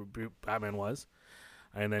knew who Batman was,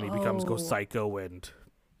 and then he goes psycho and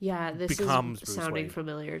Yeah, this becomes is Bruce sounding Wayne.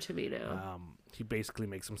 familiar to me now. He basically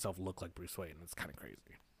makes himself look like Bruce Wayne. It's kind of crazy.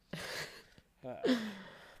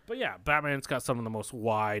 But yeah, Batman's got some of the most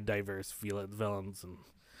wide, diverse villains, and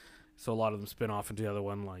so a lot of them spin off into the other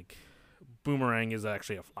one. Like Boomerang is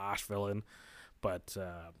actually a Flash villain, but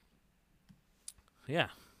yeah,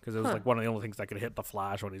 because it was like one of the only things that could hit the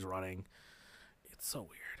Flash when he's running. It's so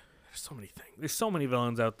weird. There's so many things. There's so many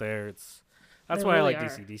villains out there. That's why really I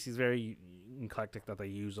like are. DC. DC's very eclectic that they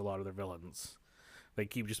use a lot of their villains. They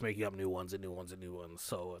keep just making up new ones and new ones and new ones.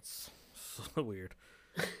 So it's so weird.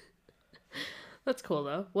 That's cool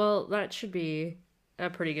though. Well, that should be a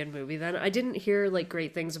pretty good movie then. I didn't hear like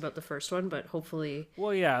great things about the first one, but hopefully.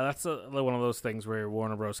 Well, yeah, that's one of those things where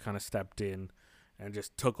Warner Bros. Kind of stepped in and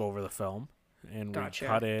just took over the film and Gotcha.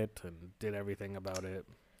 recut it and did everything about it.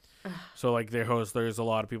 So like there's a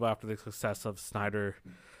lot of people after the success of Snyder's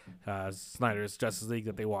Justice League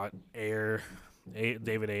that they want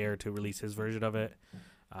David Ayer to release his version of it.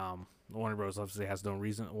 Warner Bros. Obviously has no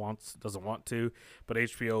reason doesn't want to, but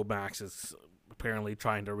HBO Max is apparently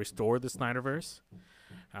trying to restore the Snyderverse,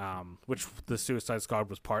 which the Suicide Squad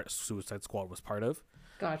was part of.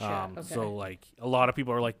 Gotcha. Okay. So like a lot of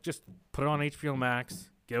people are like, just put it on HBO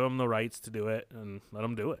Max, give them the rights to do it, and let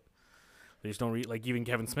them do it. They just don't like even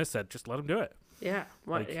Kevin Smith said, just let him do it. Yeah.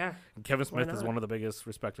 What? Like, Yeah. Kevin Smith is not? one of the biggest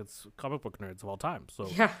respected comic book nerds of all time. So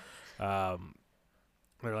Yeah.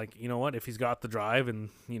 they're like, you know what? If he's got the drive and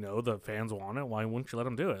the fans want it, why wouldn't you let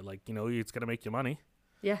him do it? Like it's gonna make you money.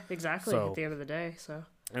 Yeah. Exactly. So- At the end of the day, so.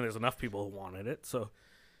 And there's enough people who wanted it, so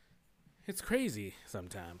it's crazy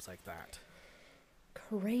sometimes like that.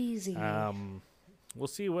 Crazy. We'll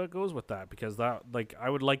see what goes with that because I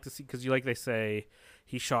would like to see because they say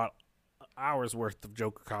he shot hours worth of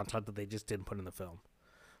Joker content that they just didn't put in the film,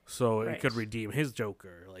 so it could redeem his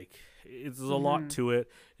Joker. Like there's a lot to it.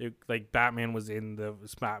 Like Batman was in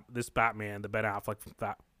this Batman, the Ben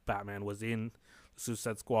Affleck Batman was in the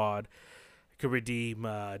Suicide Squad. It could redeem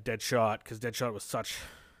Deadshot because Deadshot was such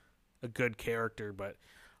a good character, but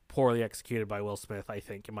poorly executed by Will Smith, I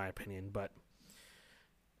think, in my opinion. But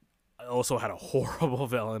I also had a horrible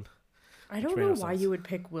villain. I don't know why you would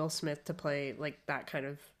pick Will Smith to play like that kind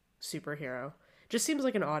of superhero. Just seems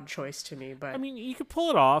like an odd choice to me, but I mean, you could pull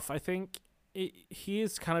it off. I think he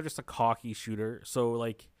is kind of just a cocky shooter. So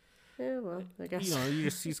like, yeah, well, I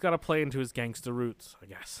guess he's got to play into his gangster roots, I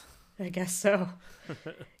guess. I guess so.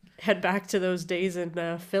 Head back to those days in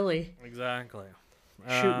Philly, Exactly.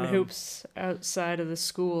 shooting hoops outside of the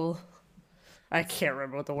school. I can't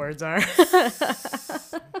remember what the words are.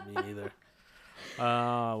 Me neither.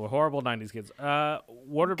 We're horrible 90s kids.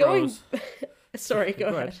 Warner Going- Bros. Sorry, go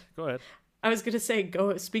ahead. Go ahead. I was gonna say,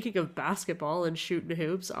 speaking of basketball and shooting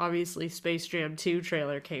hoops, obviously Space Jam 2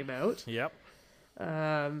 trailer came out. Yep.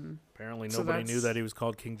 Apparently so nobody knew that's- that he was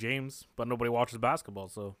called King James, but nobody watches basketball,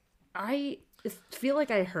 so. I feel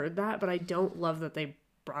like I heard that, but I don't love that they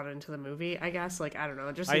brought it into the movie. I guess, like, I don't know.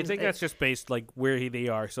 It just I seems- think that's just based like where they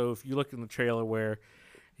are. So if you look in the trailer where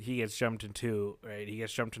he gets jumped into, right? He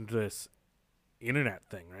gets jumped into this internet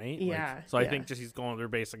thing, right? Yeah, So I yeah. think they're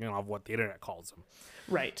basing it off what the internet calls him.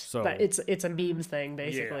 right. So- That it's a memes thing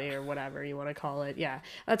basically, Yeah. or whatever you want to call it. Yeah,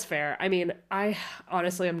 that's fair. I mean, I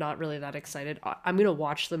honestly am not really that excited. I'm gonna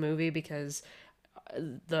watch the movie because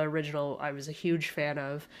the original I was a huge fan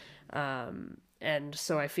of. And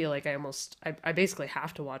so I feel like I basically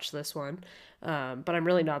have to watch this one. But I'm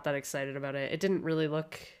really not that excited about it. It didn't really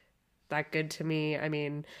look that good to me. I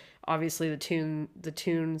mean, obviously the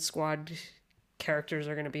Toon Squad characters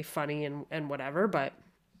are going to be funny and whatever, but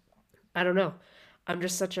I don't know. I'm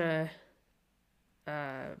just such a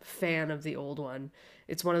fan of the old one.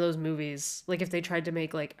 It's one of those movies, like if they tried to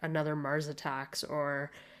make like another Mars Attacks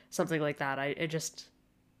or something like that, it just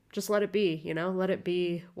let it be, let it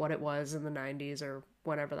be what it was in the 90s or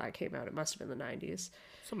whenever that came out. It must have been the 90s.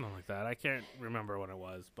 Something like that. I can't remember when it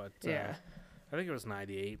was, but Yeah. I think it was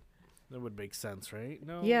 98. That would make sense, right?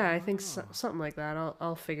 No. Yeah, I think something like that.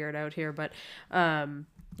 I'll figure it out here, but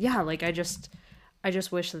yeah, like I just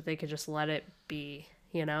wish that they could just let it be,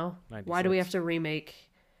 Why do we 96. have to remake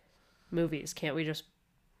movies? Can't we just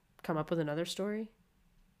come up with another story?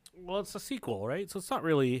 Well, it's a sequel, right? So it's not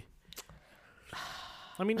really.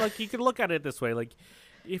 I mean, like you could look at it this way, like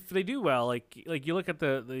if they do well, like you look at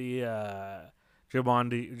the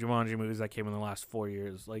Jumanji movies that came in the last 4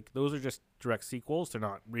 years, like those are just direct sequels. They're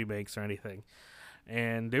not remakes or anything,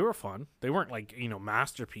 and they were fun. They weren't like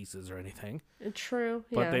masterpieces or anything, True,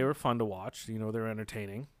 but yeah. they were fun to watch. They were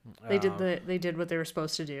entertaining. They did what they were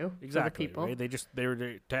supposed to do Exactly, for the people. right? They were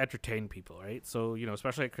there to entertain people, right? So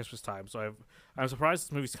especially at Christmas time. So I'm surprised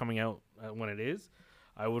this movie's coming out when it is.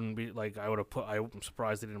 I wouldn't be like I'm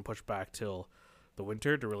surprised they didn't push back till the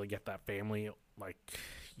winter to really get that family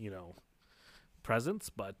presence.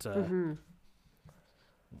 But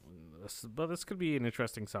this could be an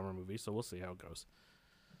interesting summer movie. So we'll see how it goes.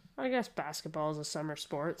 I guess basketball is a summer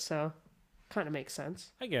sport, so kind of makes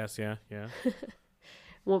sense. I guess, yeah.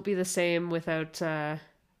 Won't be the same without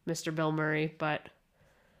Mr. Bill Murray, but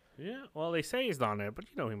Yeah, well, they say he's not in it, but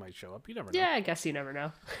he might show up. You never know. yeah, I guess you never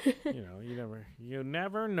know. You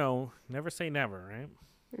never know. Never say never, right?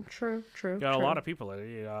 True. Got a lot of people in it.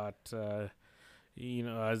 You got,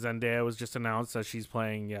 Zendaya was just announced that she's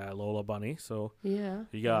playing Lola Bunny. So Yeah.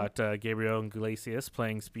 you got Gabriel Iglesias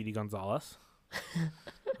playing Speedy Gonzalez.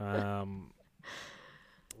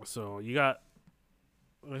 So you got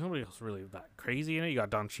there's nobody else really that crazy in it. You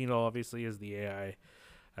got Don Cheadle obviously as the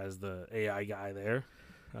AI guy there.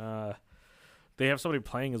 They have somebody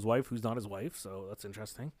playing his wife who's not his wife, so that's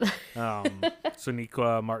interesting.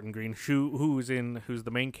 Sonequa Martin Green, who's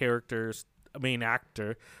the main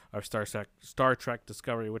actor of Star Trek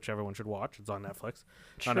Discovery, which everyone should watch. It's on Netflix.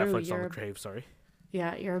 True, Not Netflix, on the Crave, sorry.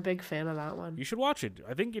 Yeah, you're a big fan of that one. You should watch it.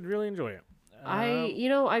 I think you'd really enjoy it.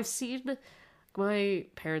 I've seen my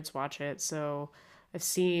parents watch it, so I've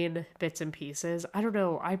seen bits and pieces. I don't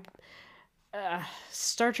know.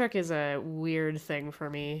 Star Trek is a weird thing for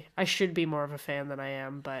me. I should be more of a fan than I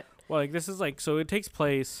am, but Well, this is so it takes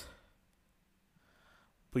place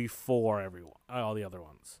before all the other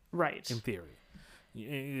ones. Right. In theory.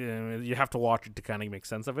 You have to watch it to kind of make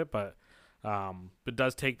sense of it, but it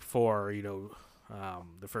does take before,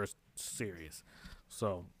 the first series.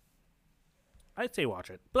 So I'd say watch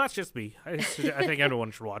it, but that's just me. I think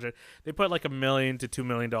everyone should watch it. They put like $1 million to $2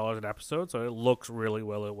 million an episode, so it looks really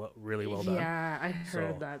well done. Yeah, I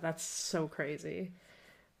heard that. That's so crazy.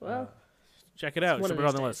 Well, check it out. one Should of put it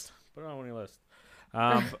on these the days. list. Put it on your list.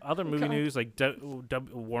 Other movie news like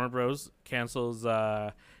Warner Bros. Cancels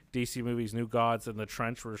DC movies New Gods and The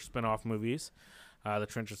Trench were spin-off movies. The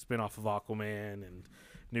Trench is a spin-off of Aquaman, and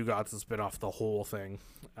New Gods is a spin-off of the whole thing.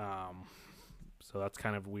 So that's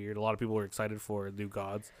kind of weird. A lot of people were excited for New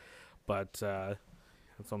Gods, but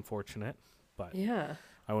it's unfortunate. But yeah.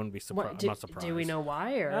 I wouldn't be surprised. I'm not surprised. Do we know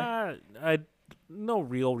why? Or no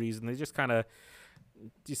real reason. They just kind of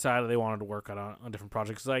decided they wanted to work on different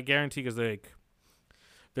projects. I guarantee, because they're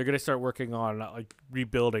going to start working on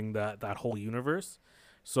rebuilding that whole universe.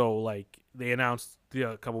 So they announced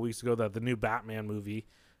a couple weeks ago that the new Batman movie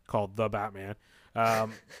called The Batman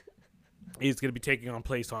is going to be taking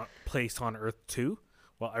place on Earth 2,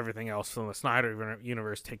 while everything else from the Snyder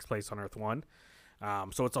universe takes place on Earth 1.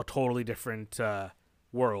 So it's a totally different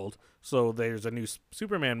world. So there's a new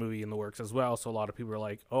Superman movie in the works as well. So a lot of people are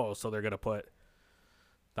like, oh, so they're going to put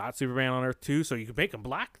that Superman on Earth 2, so you can make him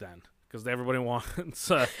black then. Because everybody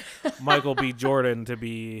wants Michael B. Jordan to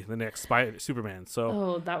be the next Superman.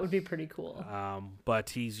 So, that would be pretty cool.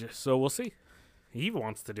 But so we'll see. He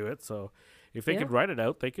wants to do it, so if they could write it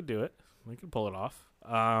out, they could do it. They could pull it off.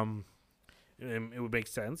 It would make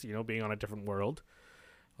sense, being on a different world,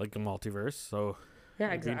 like a multiverse. So yeah,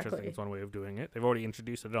 it'd be interesting. exactly. It's one way of doing it. They've already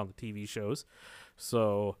introduced it on the TV shows,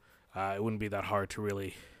 so it wouldn't be that hard to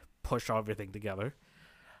really push everything together.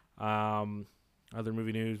 Other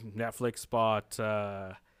movie news: Netflix bought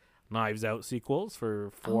Knives Out sequels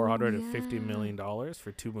for $450 million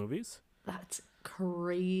for 2 movies. That's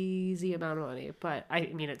crazy amount of money. But I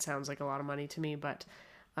mean, it sounds like a lot of money to me. But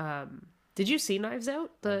did you see Knives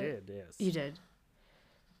Out? I did, yes. You did.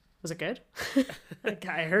 Was it good? Like,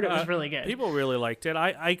 I heard it was really good. People really liked it.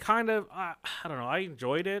 I kind of I don't know. I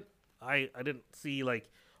enjoyed it. I didn't see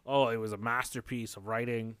like, oh, it was a masterpiece of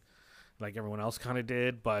writing like everyone else kind of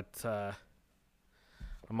did, but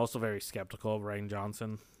I'm also very skeptical of Rian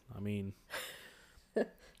Johnson. I mean,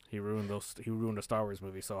 he ruined a Star Wars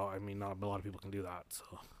movie, so I mean, not a lot of people can do that.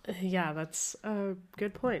 So Yeah, that's a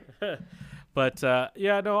good point. but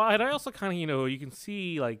yeah, no, and I also kind of, you can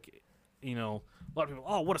see like, a lot of people,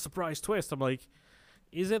 oh, what a surprise twist. I'm like,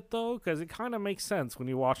 is it though? Because it kind of makes sense when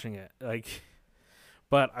you're watching it. Like,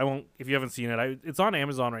 but I won't. If you haven't seen it, it's on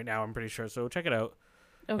Amazon right now. I'm pretty sure. So check it out.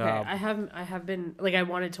 Okay, I have been like, I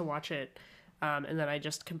wanted to watch it, and then I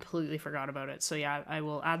just completely forgot about it. So yeah, I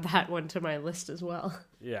will add that one to my list as well.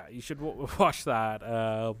 Yeah, you should watch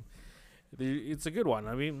that. It's a good one.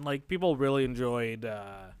 I mean, like, people really enjoyed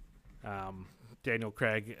Daniel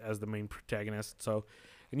Craig as the main protagonist. So,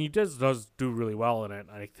 and he does do really well in it.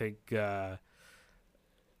 I think. Yeah,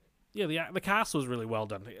 the cast was really well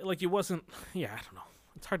done. Like, it wasn't. Yeah, I don't know.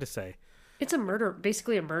 It's hard to say. It's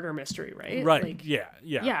basically a murder mystery, right? Right. Like, yeah,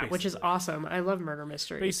 yeah, which is awesome. I love murder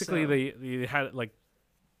mysteries. Basically, so. they had like,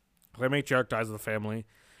 the matriarch dies of the family,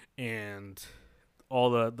 and all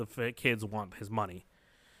the kids want his money,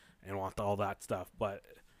 and want all that stuff. But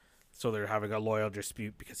so they're having a loyal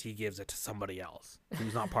dispute because he gives it to somebody else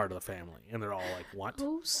who's not part of the family, and they're all like, "What?"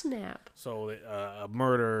 Oh snap! So a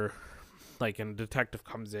murder, like, and a detective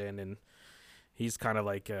comes in, and he's kind of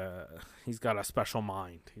like he's got a special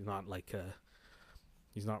mind. He's not like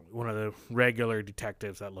he's not one of the regular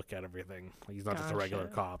detectives that look at everything. Like, he's not just a regular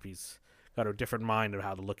cop. He's got a different mind of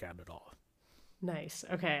how to look at it all. Nice.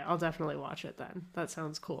 Okay, I'll definitely watch it then. That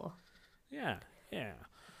sounds cool. Yeah.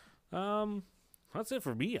 That's it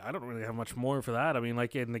for me. I don't really have much more for that. I mean,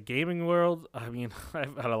 like, in the gaming world, I mean,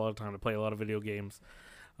 I've had a lot of time to play a lot of video games.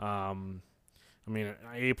 I mean,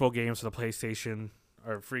 April games for the PlayStation,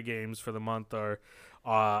 or free games for the month, are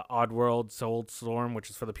Oddworld Soulstorm, which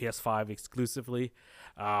is for the PS5 exclusively.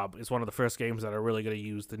 It's one of the first games that are really going to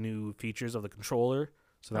use the new features of the controller,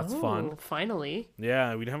 so that's fun. Finally.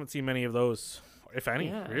 Yeah, we haven't seen many of those, if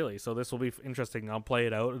any, really. So this will be interesting. I'll play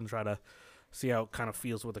it out and try to see how it kind of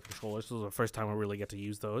feels with the controller. So this is the first time I really get to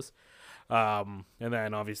use those. And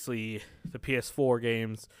then obviously the PS4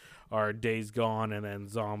 games are Days Gone and then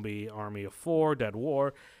Zombie Army of 4, Dead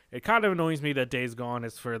War. It kind of annoys me that Days Gone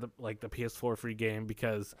is for the PS4 free game,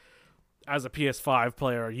 because as a PS5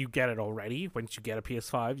 player, you get it already. Once you get a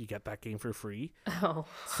PS5, you get that game for free. Oh.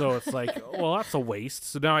 So it's like, well, that's a waste.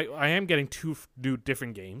 So now I am getting two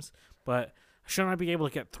different games, but shouldn't I be able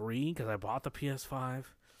to get 3 because I bought the PS5?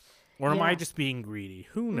 Or am I just being greedy?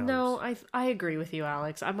 Who knows? No, I agree with you,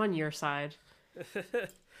 Alex. I'm on your side.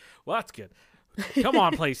 Well, that's good. Come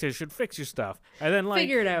on, PlayStation, fix your stuff. And then, like,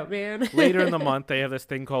 figure it out, man. later in the month, they have this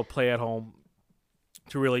thing called Play at Home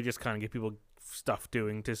to really just kind of get people stuff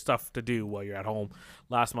to do while you're at home.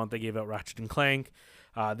 Last month, they gave out Ratchet and Clank.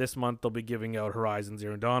 This month, they'll be giving out Horizon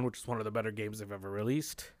Zero Dawn, which is one of the better games they've ever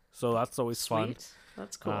released. So that's always fun.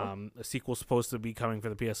 That's cool. A sequel's supposed to be coming for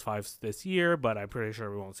the PS5 this year, but I'm pretty sure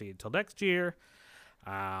we won't see it until next year.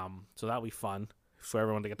 So that'll be fun for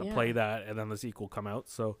everyone to get to play that, and then the sequel come out.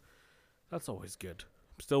 So that's always good.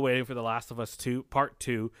 I'm still waiting for The Last of Us 2 Part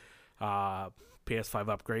 2 PS5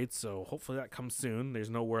 upgrade, so hopefully that comes soon. There's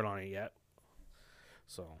no word on it yet,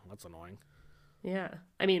 so that's annoying. Yeah.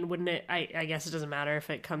 I mean, wouldn't it... I guess it doesn't matter if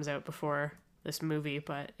it comes out before this movie,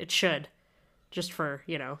 but it should. Just for,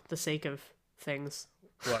 the sake of things.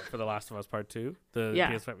 What, for The Last of Us Part 2? The yeah.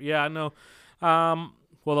 PS5? Yeah, no.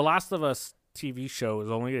 Well, The Last of Us TV show is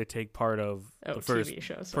only going to take part of the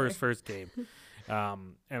first game.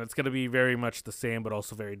 And it's going to be very much the same, but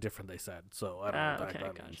also very different, they said. So I don't know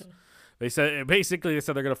what that means. They said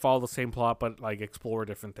they're going to follow the same plot, but like explore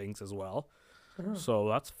different things as well. Oh. So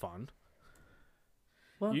that's fun.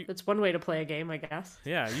 Well, it's one way to play a game, I guess.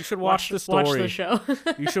 Yeah, you should watch the story. Watch the show.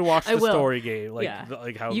 You should watch the story game.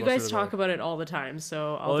 Like how you guys talk about it all the time.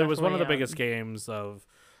 So it was one of the biggest games of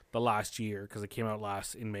the last year because it came out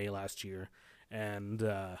in May last year, and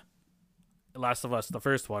Last of Us, the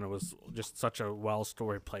first one, it was just such a well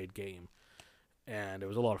played game, and it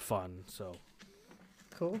was a lot of fun. So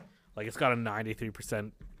cool. Like, it's got a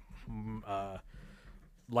 93%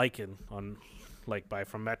 liking on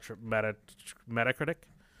from Metacritic,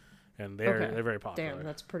 and they're very popular. Damn,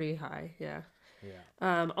 that's pretty high. Yeah.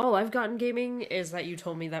 Yeah. All I've gotten gaming is that you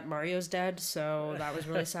told me that Mario's dead, so that was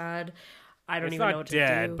really sad. I don't even know what to do. It's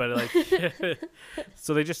not dead, but like,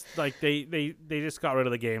 so they just they just got rid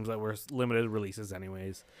of the games that were limited releases,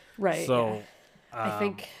 anyways. Right. So, yeah.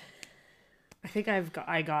 I think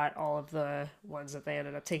I got all of the ones that they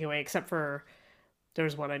ended up taking away, except for There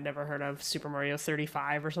was one I'd never heard of, Super Mario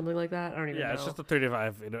 35 or something like that. I don't even know. Yeah, it's just the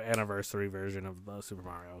 35 anniversary version of Super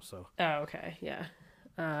Mario, so Oh, okay, yeah.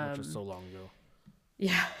 which is so long ago.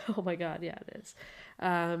 Yeah. Oh my god, yeah, it is.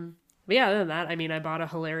 But yeah, other than that, I mean, I bought a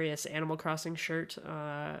hilarious Animal Crossing shirt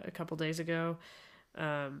a couple days ago,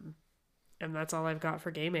 and that's all I've got for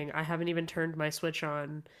gaming. I haven't even turned my Switch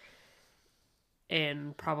on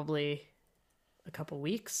in probably a couple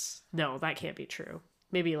weeks. No, that can't be true.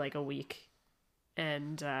 Maybe like a week.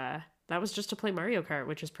 And that was just to play Mario Kart,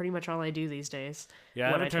 which is pretty much all I do these days. Yeah,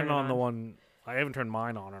 I when haven't turn turned it on the one. I haven't turned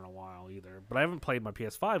mine on in a while either. But I haven't played my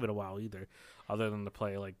PS5 in a while either, other than to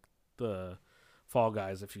play like the Fall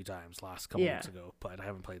Guys a few times last couple weeks ago. But I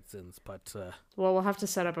haven't played since. But well, we'll have to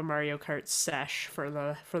set up a Mario Kart sesh for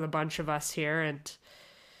the bunch of us here, and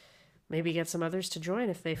maybe get some others to join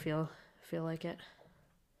if they feel like it.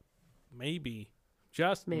 maybe,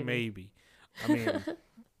 just maybe. I mean,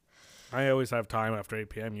 I always have time after 8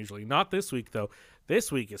 p.m. usually. Not this week though.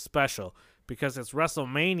 This week is special because it's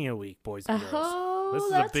WrestleMania week, boys and girls. Oh, This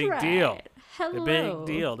is that's a big right. deal. Hello. A big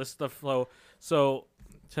deal. This is the flow. So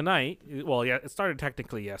tonight, well, yeah, it started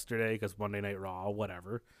technically yesterday because Monday Night Raw,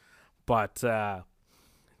 whatever. But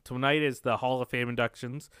tonight is the Hall of Fame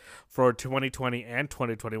inductions for 2020 and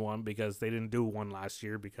 2021 because they didn't do one last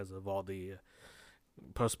year because of all the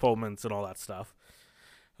postponements and all that stuff.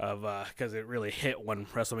 Because it really hit when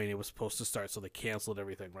WrestleMania was supposed to start, so they canceled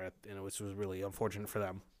everything, right? And which was really unfortunate for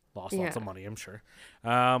them. Lost lots of money, I'm sure.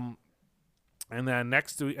 And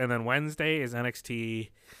then Wednesday is NXT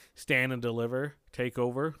Stand and Deliver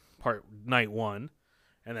Takeover night 1,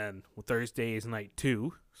 and then Thursday is night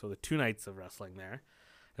 2. So the 2 nights of wrestling there,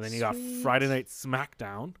 and then you got Friday Night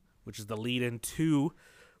SmackDown, which is the lead into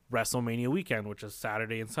WrestleMania weekend, which is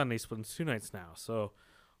Saturday and Sunday, split into 2 nights now. So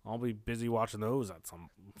I'll be busy watching those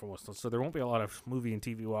so there won't be a lot of movie and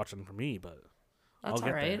TV watching for me, but That's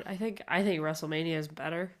all right. I think WrestleMania is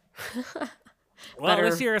better. Well,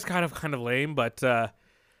 this year is kind of lame, but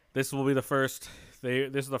this will be the first.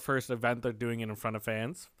 This is the first event they're doing it in front of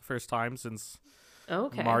fans, first time since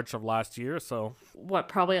March of last year. So what?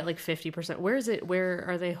 Probably at like 50%. Where is it? Where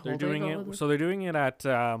are they holding? They're doing it. So they're doing it at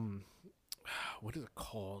what is it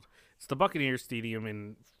called? It's the Buccaneer Stadium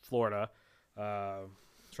in Florida.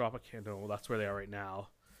 Tropicana. Well, that's where they are right now.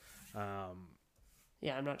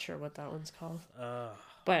 Yeah, I'm not sure what that one's called.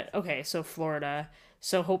 But okay, so Florida.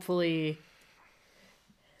 So hopefully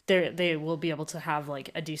they will be able to have like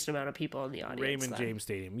a decent amount of people in the audience. Raymond James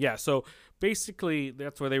Stadium. Yeah, so basically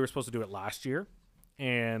that's where they were supposed to do it last year.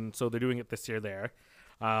 And so they're doing it this year there.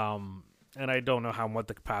 And I don't know what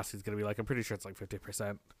the capacity is going to be like. I'm pretty sure it's like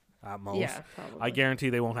 50% at most. Yeah, probably. I guarantee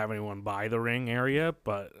they won't have anyone by the ring area,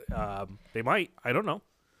 but they might. I don't know.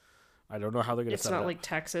 I don't know how they're going to set it up. It's not like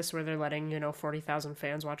Texas where they're letting, 40,000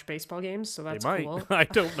 fans watch baseball games, so that's they might. Cool. I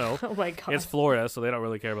don't know. Oh my god. It's Florida, so they don't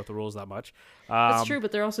really care about the rules that much. That's true,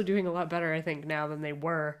 but they're also doing a lot better, I think, now than they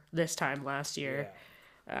were this time last year.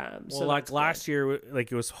 Yeah. So like last year,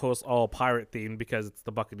 like it was all pirate themed because it's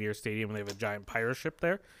the Buccaneer Stadium and they have a giant pirate ship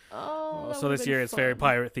there. Oh, so this year it's very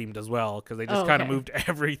pirate themed as well because they just kind of moved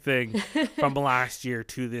everything from last year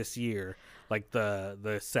to this year. Like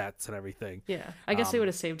the sets and everything. Yeah, I guess they would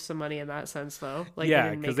have saved some money in that sense, though. Like,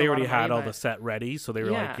 yeah, because they already had all the set ready, so they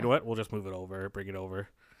were like, you know what, we'll just move it over, bring it over.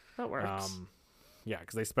 That works. Yeah,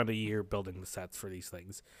 because they spent a year building the sets for these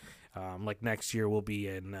things. Like next year we'll be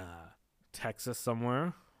in Texas somewhere.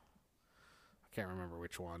 I can't remember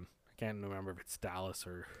which one. I can't remember if it's Dallas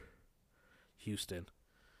or Houston.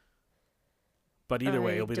 But either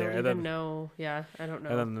way, it'll be there. Yeah, I don't know.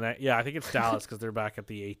 And then I think it's Dallas because they're back at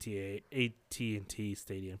the AT&T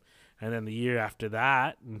Stadium. And then the year after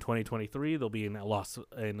that, in 2023, they'll be in Los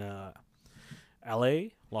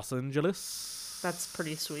Angeles. That's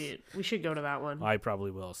pretty sweet. We should go to that one. I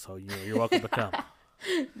probably will. So you're welcome to come.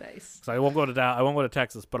 Nice. So I won't go to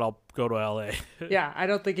Texas, but I'll go to LA. Yeah, I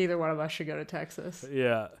don't think either one of us should go to Texas.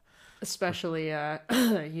 Yeah, especially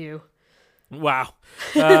you. Wow.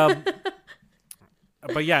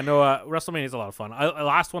 But yeah, no, WrestleMania is a lot of fun.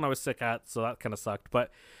 Last one I was sick at, so that kind of sucked. But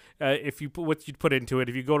if you put what you put into it,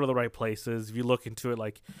 if you go to the right places, if you look into it,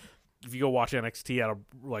 like if you go watch NXT at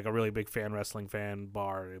a really big wrestling fan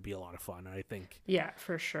bar, it'd be a lot of fun. I think. Yeah,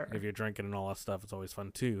 for sure. If you're drinking and all that stuff, it's always fun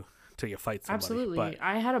too. Until you fight somebody. Absolutely, but,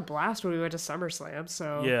 I had a blast when we went to SummerSlam.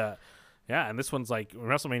 So yeah, and this one's like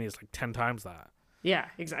WrestleMania is like 10 times that. Yeah,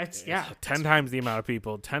 exactly. It's 10 times the amount of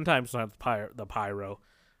people, 10 times the pyro.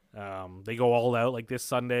 They go all out like this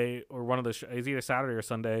Sunday or one of the it's either Saturday or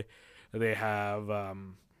Sunday. They have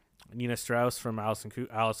Nina Strauss from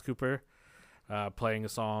Alice Cooper playing a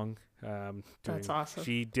song. That's awesome.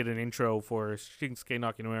 She did an intro for Shinsuke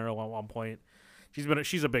Nakamura at one point.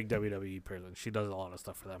 she's a big WWE person. She does a lot of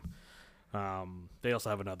stuff for them. They also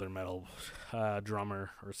have another metal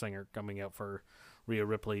drummer or singer coming out for Rhea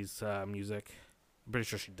Ripley's music. I'm pretty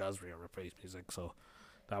sure she does Rhea Ripley's music, so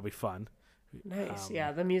that'll be fun. Nice.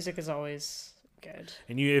 Yeah, the music is always good.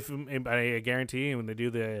 And I guarantee you, when they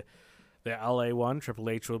do the LA one, Triple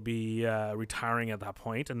H will be retiring at that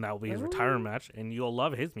point, and that will be his retirement match, and you'll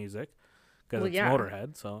love his music because it's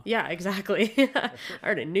Motorhead. So yeah, exactly. I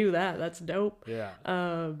already knew that. That's dope. Yeah.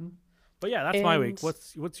 But yeah, that's my week.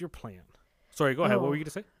 What's your plan? Sorry, go ahead. What were you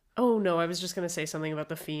gonna say? Oh no, I was just gonna say something about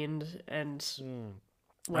the Fiend and.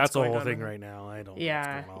 That's the whole thing right now. I don't know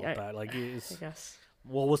what's going on with that. Like, I guess.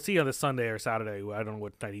 Well, we'll see on this Sunday or Saturday. I don't know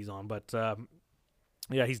what night he's on, but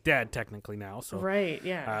yeah, he's dead technically now. So right,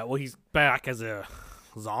 yeah. Well, he's back as a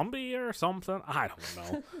zombie or something. I don't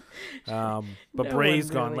know. But No Bray's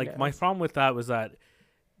one gone. really Like my problem with that was that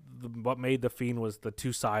what made the Fiend was the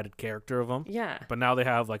two-sided character of him. Yeah. But now they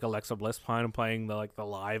have like Alexa Bliss playing the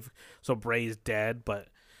live. So Bray's dead, but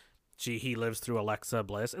he lives through Alexa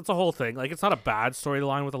Bliss. It's a whole thing. Like, it's not a bad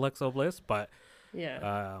storyline with Alexa Bliss, but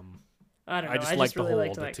yeah. I don't know. I just like really the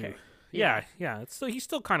liked whole that two. character. Yeah. He's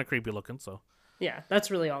still kind of creepy looking. So yeah, that's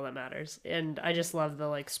really all that matters, and I just love the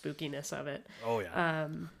like spookiness of it. Oh yeah.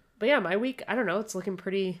 But yeah, my week, I don't know. It's looking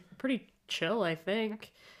pretty chill. I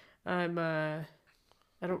think.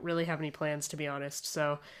 I don't really have any plans, to be honest,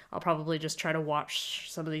 so I'll probably just try to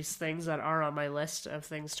watch some of these things that are on my list of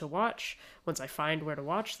things to watch once I find where to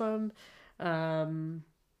watch them.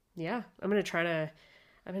 Yeah, I've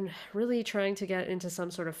been really trying to get into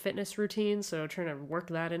some sort of fitness routine, so trying to work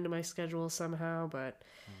that into my schedule somehow, but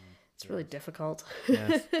it's really difficult.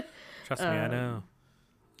 Yes. Trust me, I know.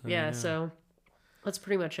 So that's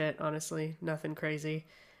pretty much it, honestly. Nothing crazy.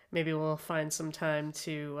 Maybe we'll find some time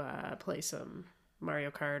to play some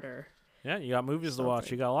Mario Kart or yeah, you got movies to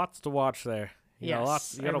watch. You got lots to watch there. You got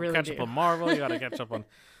to really catch up on Marvel. You got to catch up on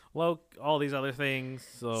all these other things.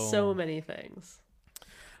 So many things.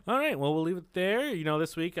 All right, well, we'll leave it there.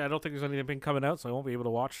 This week I don't think there's anything coming out, so I won't be able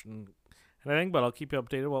to watch anything, but I'll keep you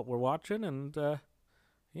updated what we're watching. And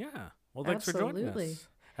yeah, well, thanks for joining us,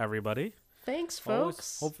 everybody. Thanks,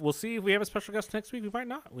 folks. We'll see if we have a special guest next week. We might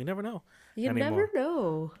not. We never know. You never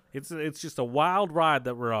know. It's just a wild ride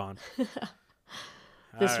that we're on.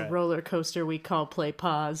 This roller coaster we call Play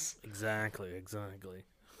Pause. Exactly.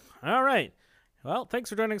 All right. Well, thanks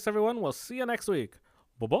for joining us, everyone. We'll see you next week.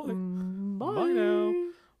 Bye-bye. Bye. Bye now.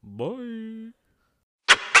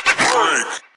 Bye.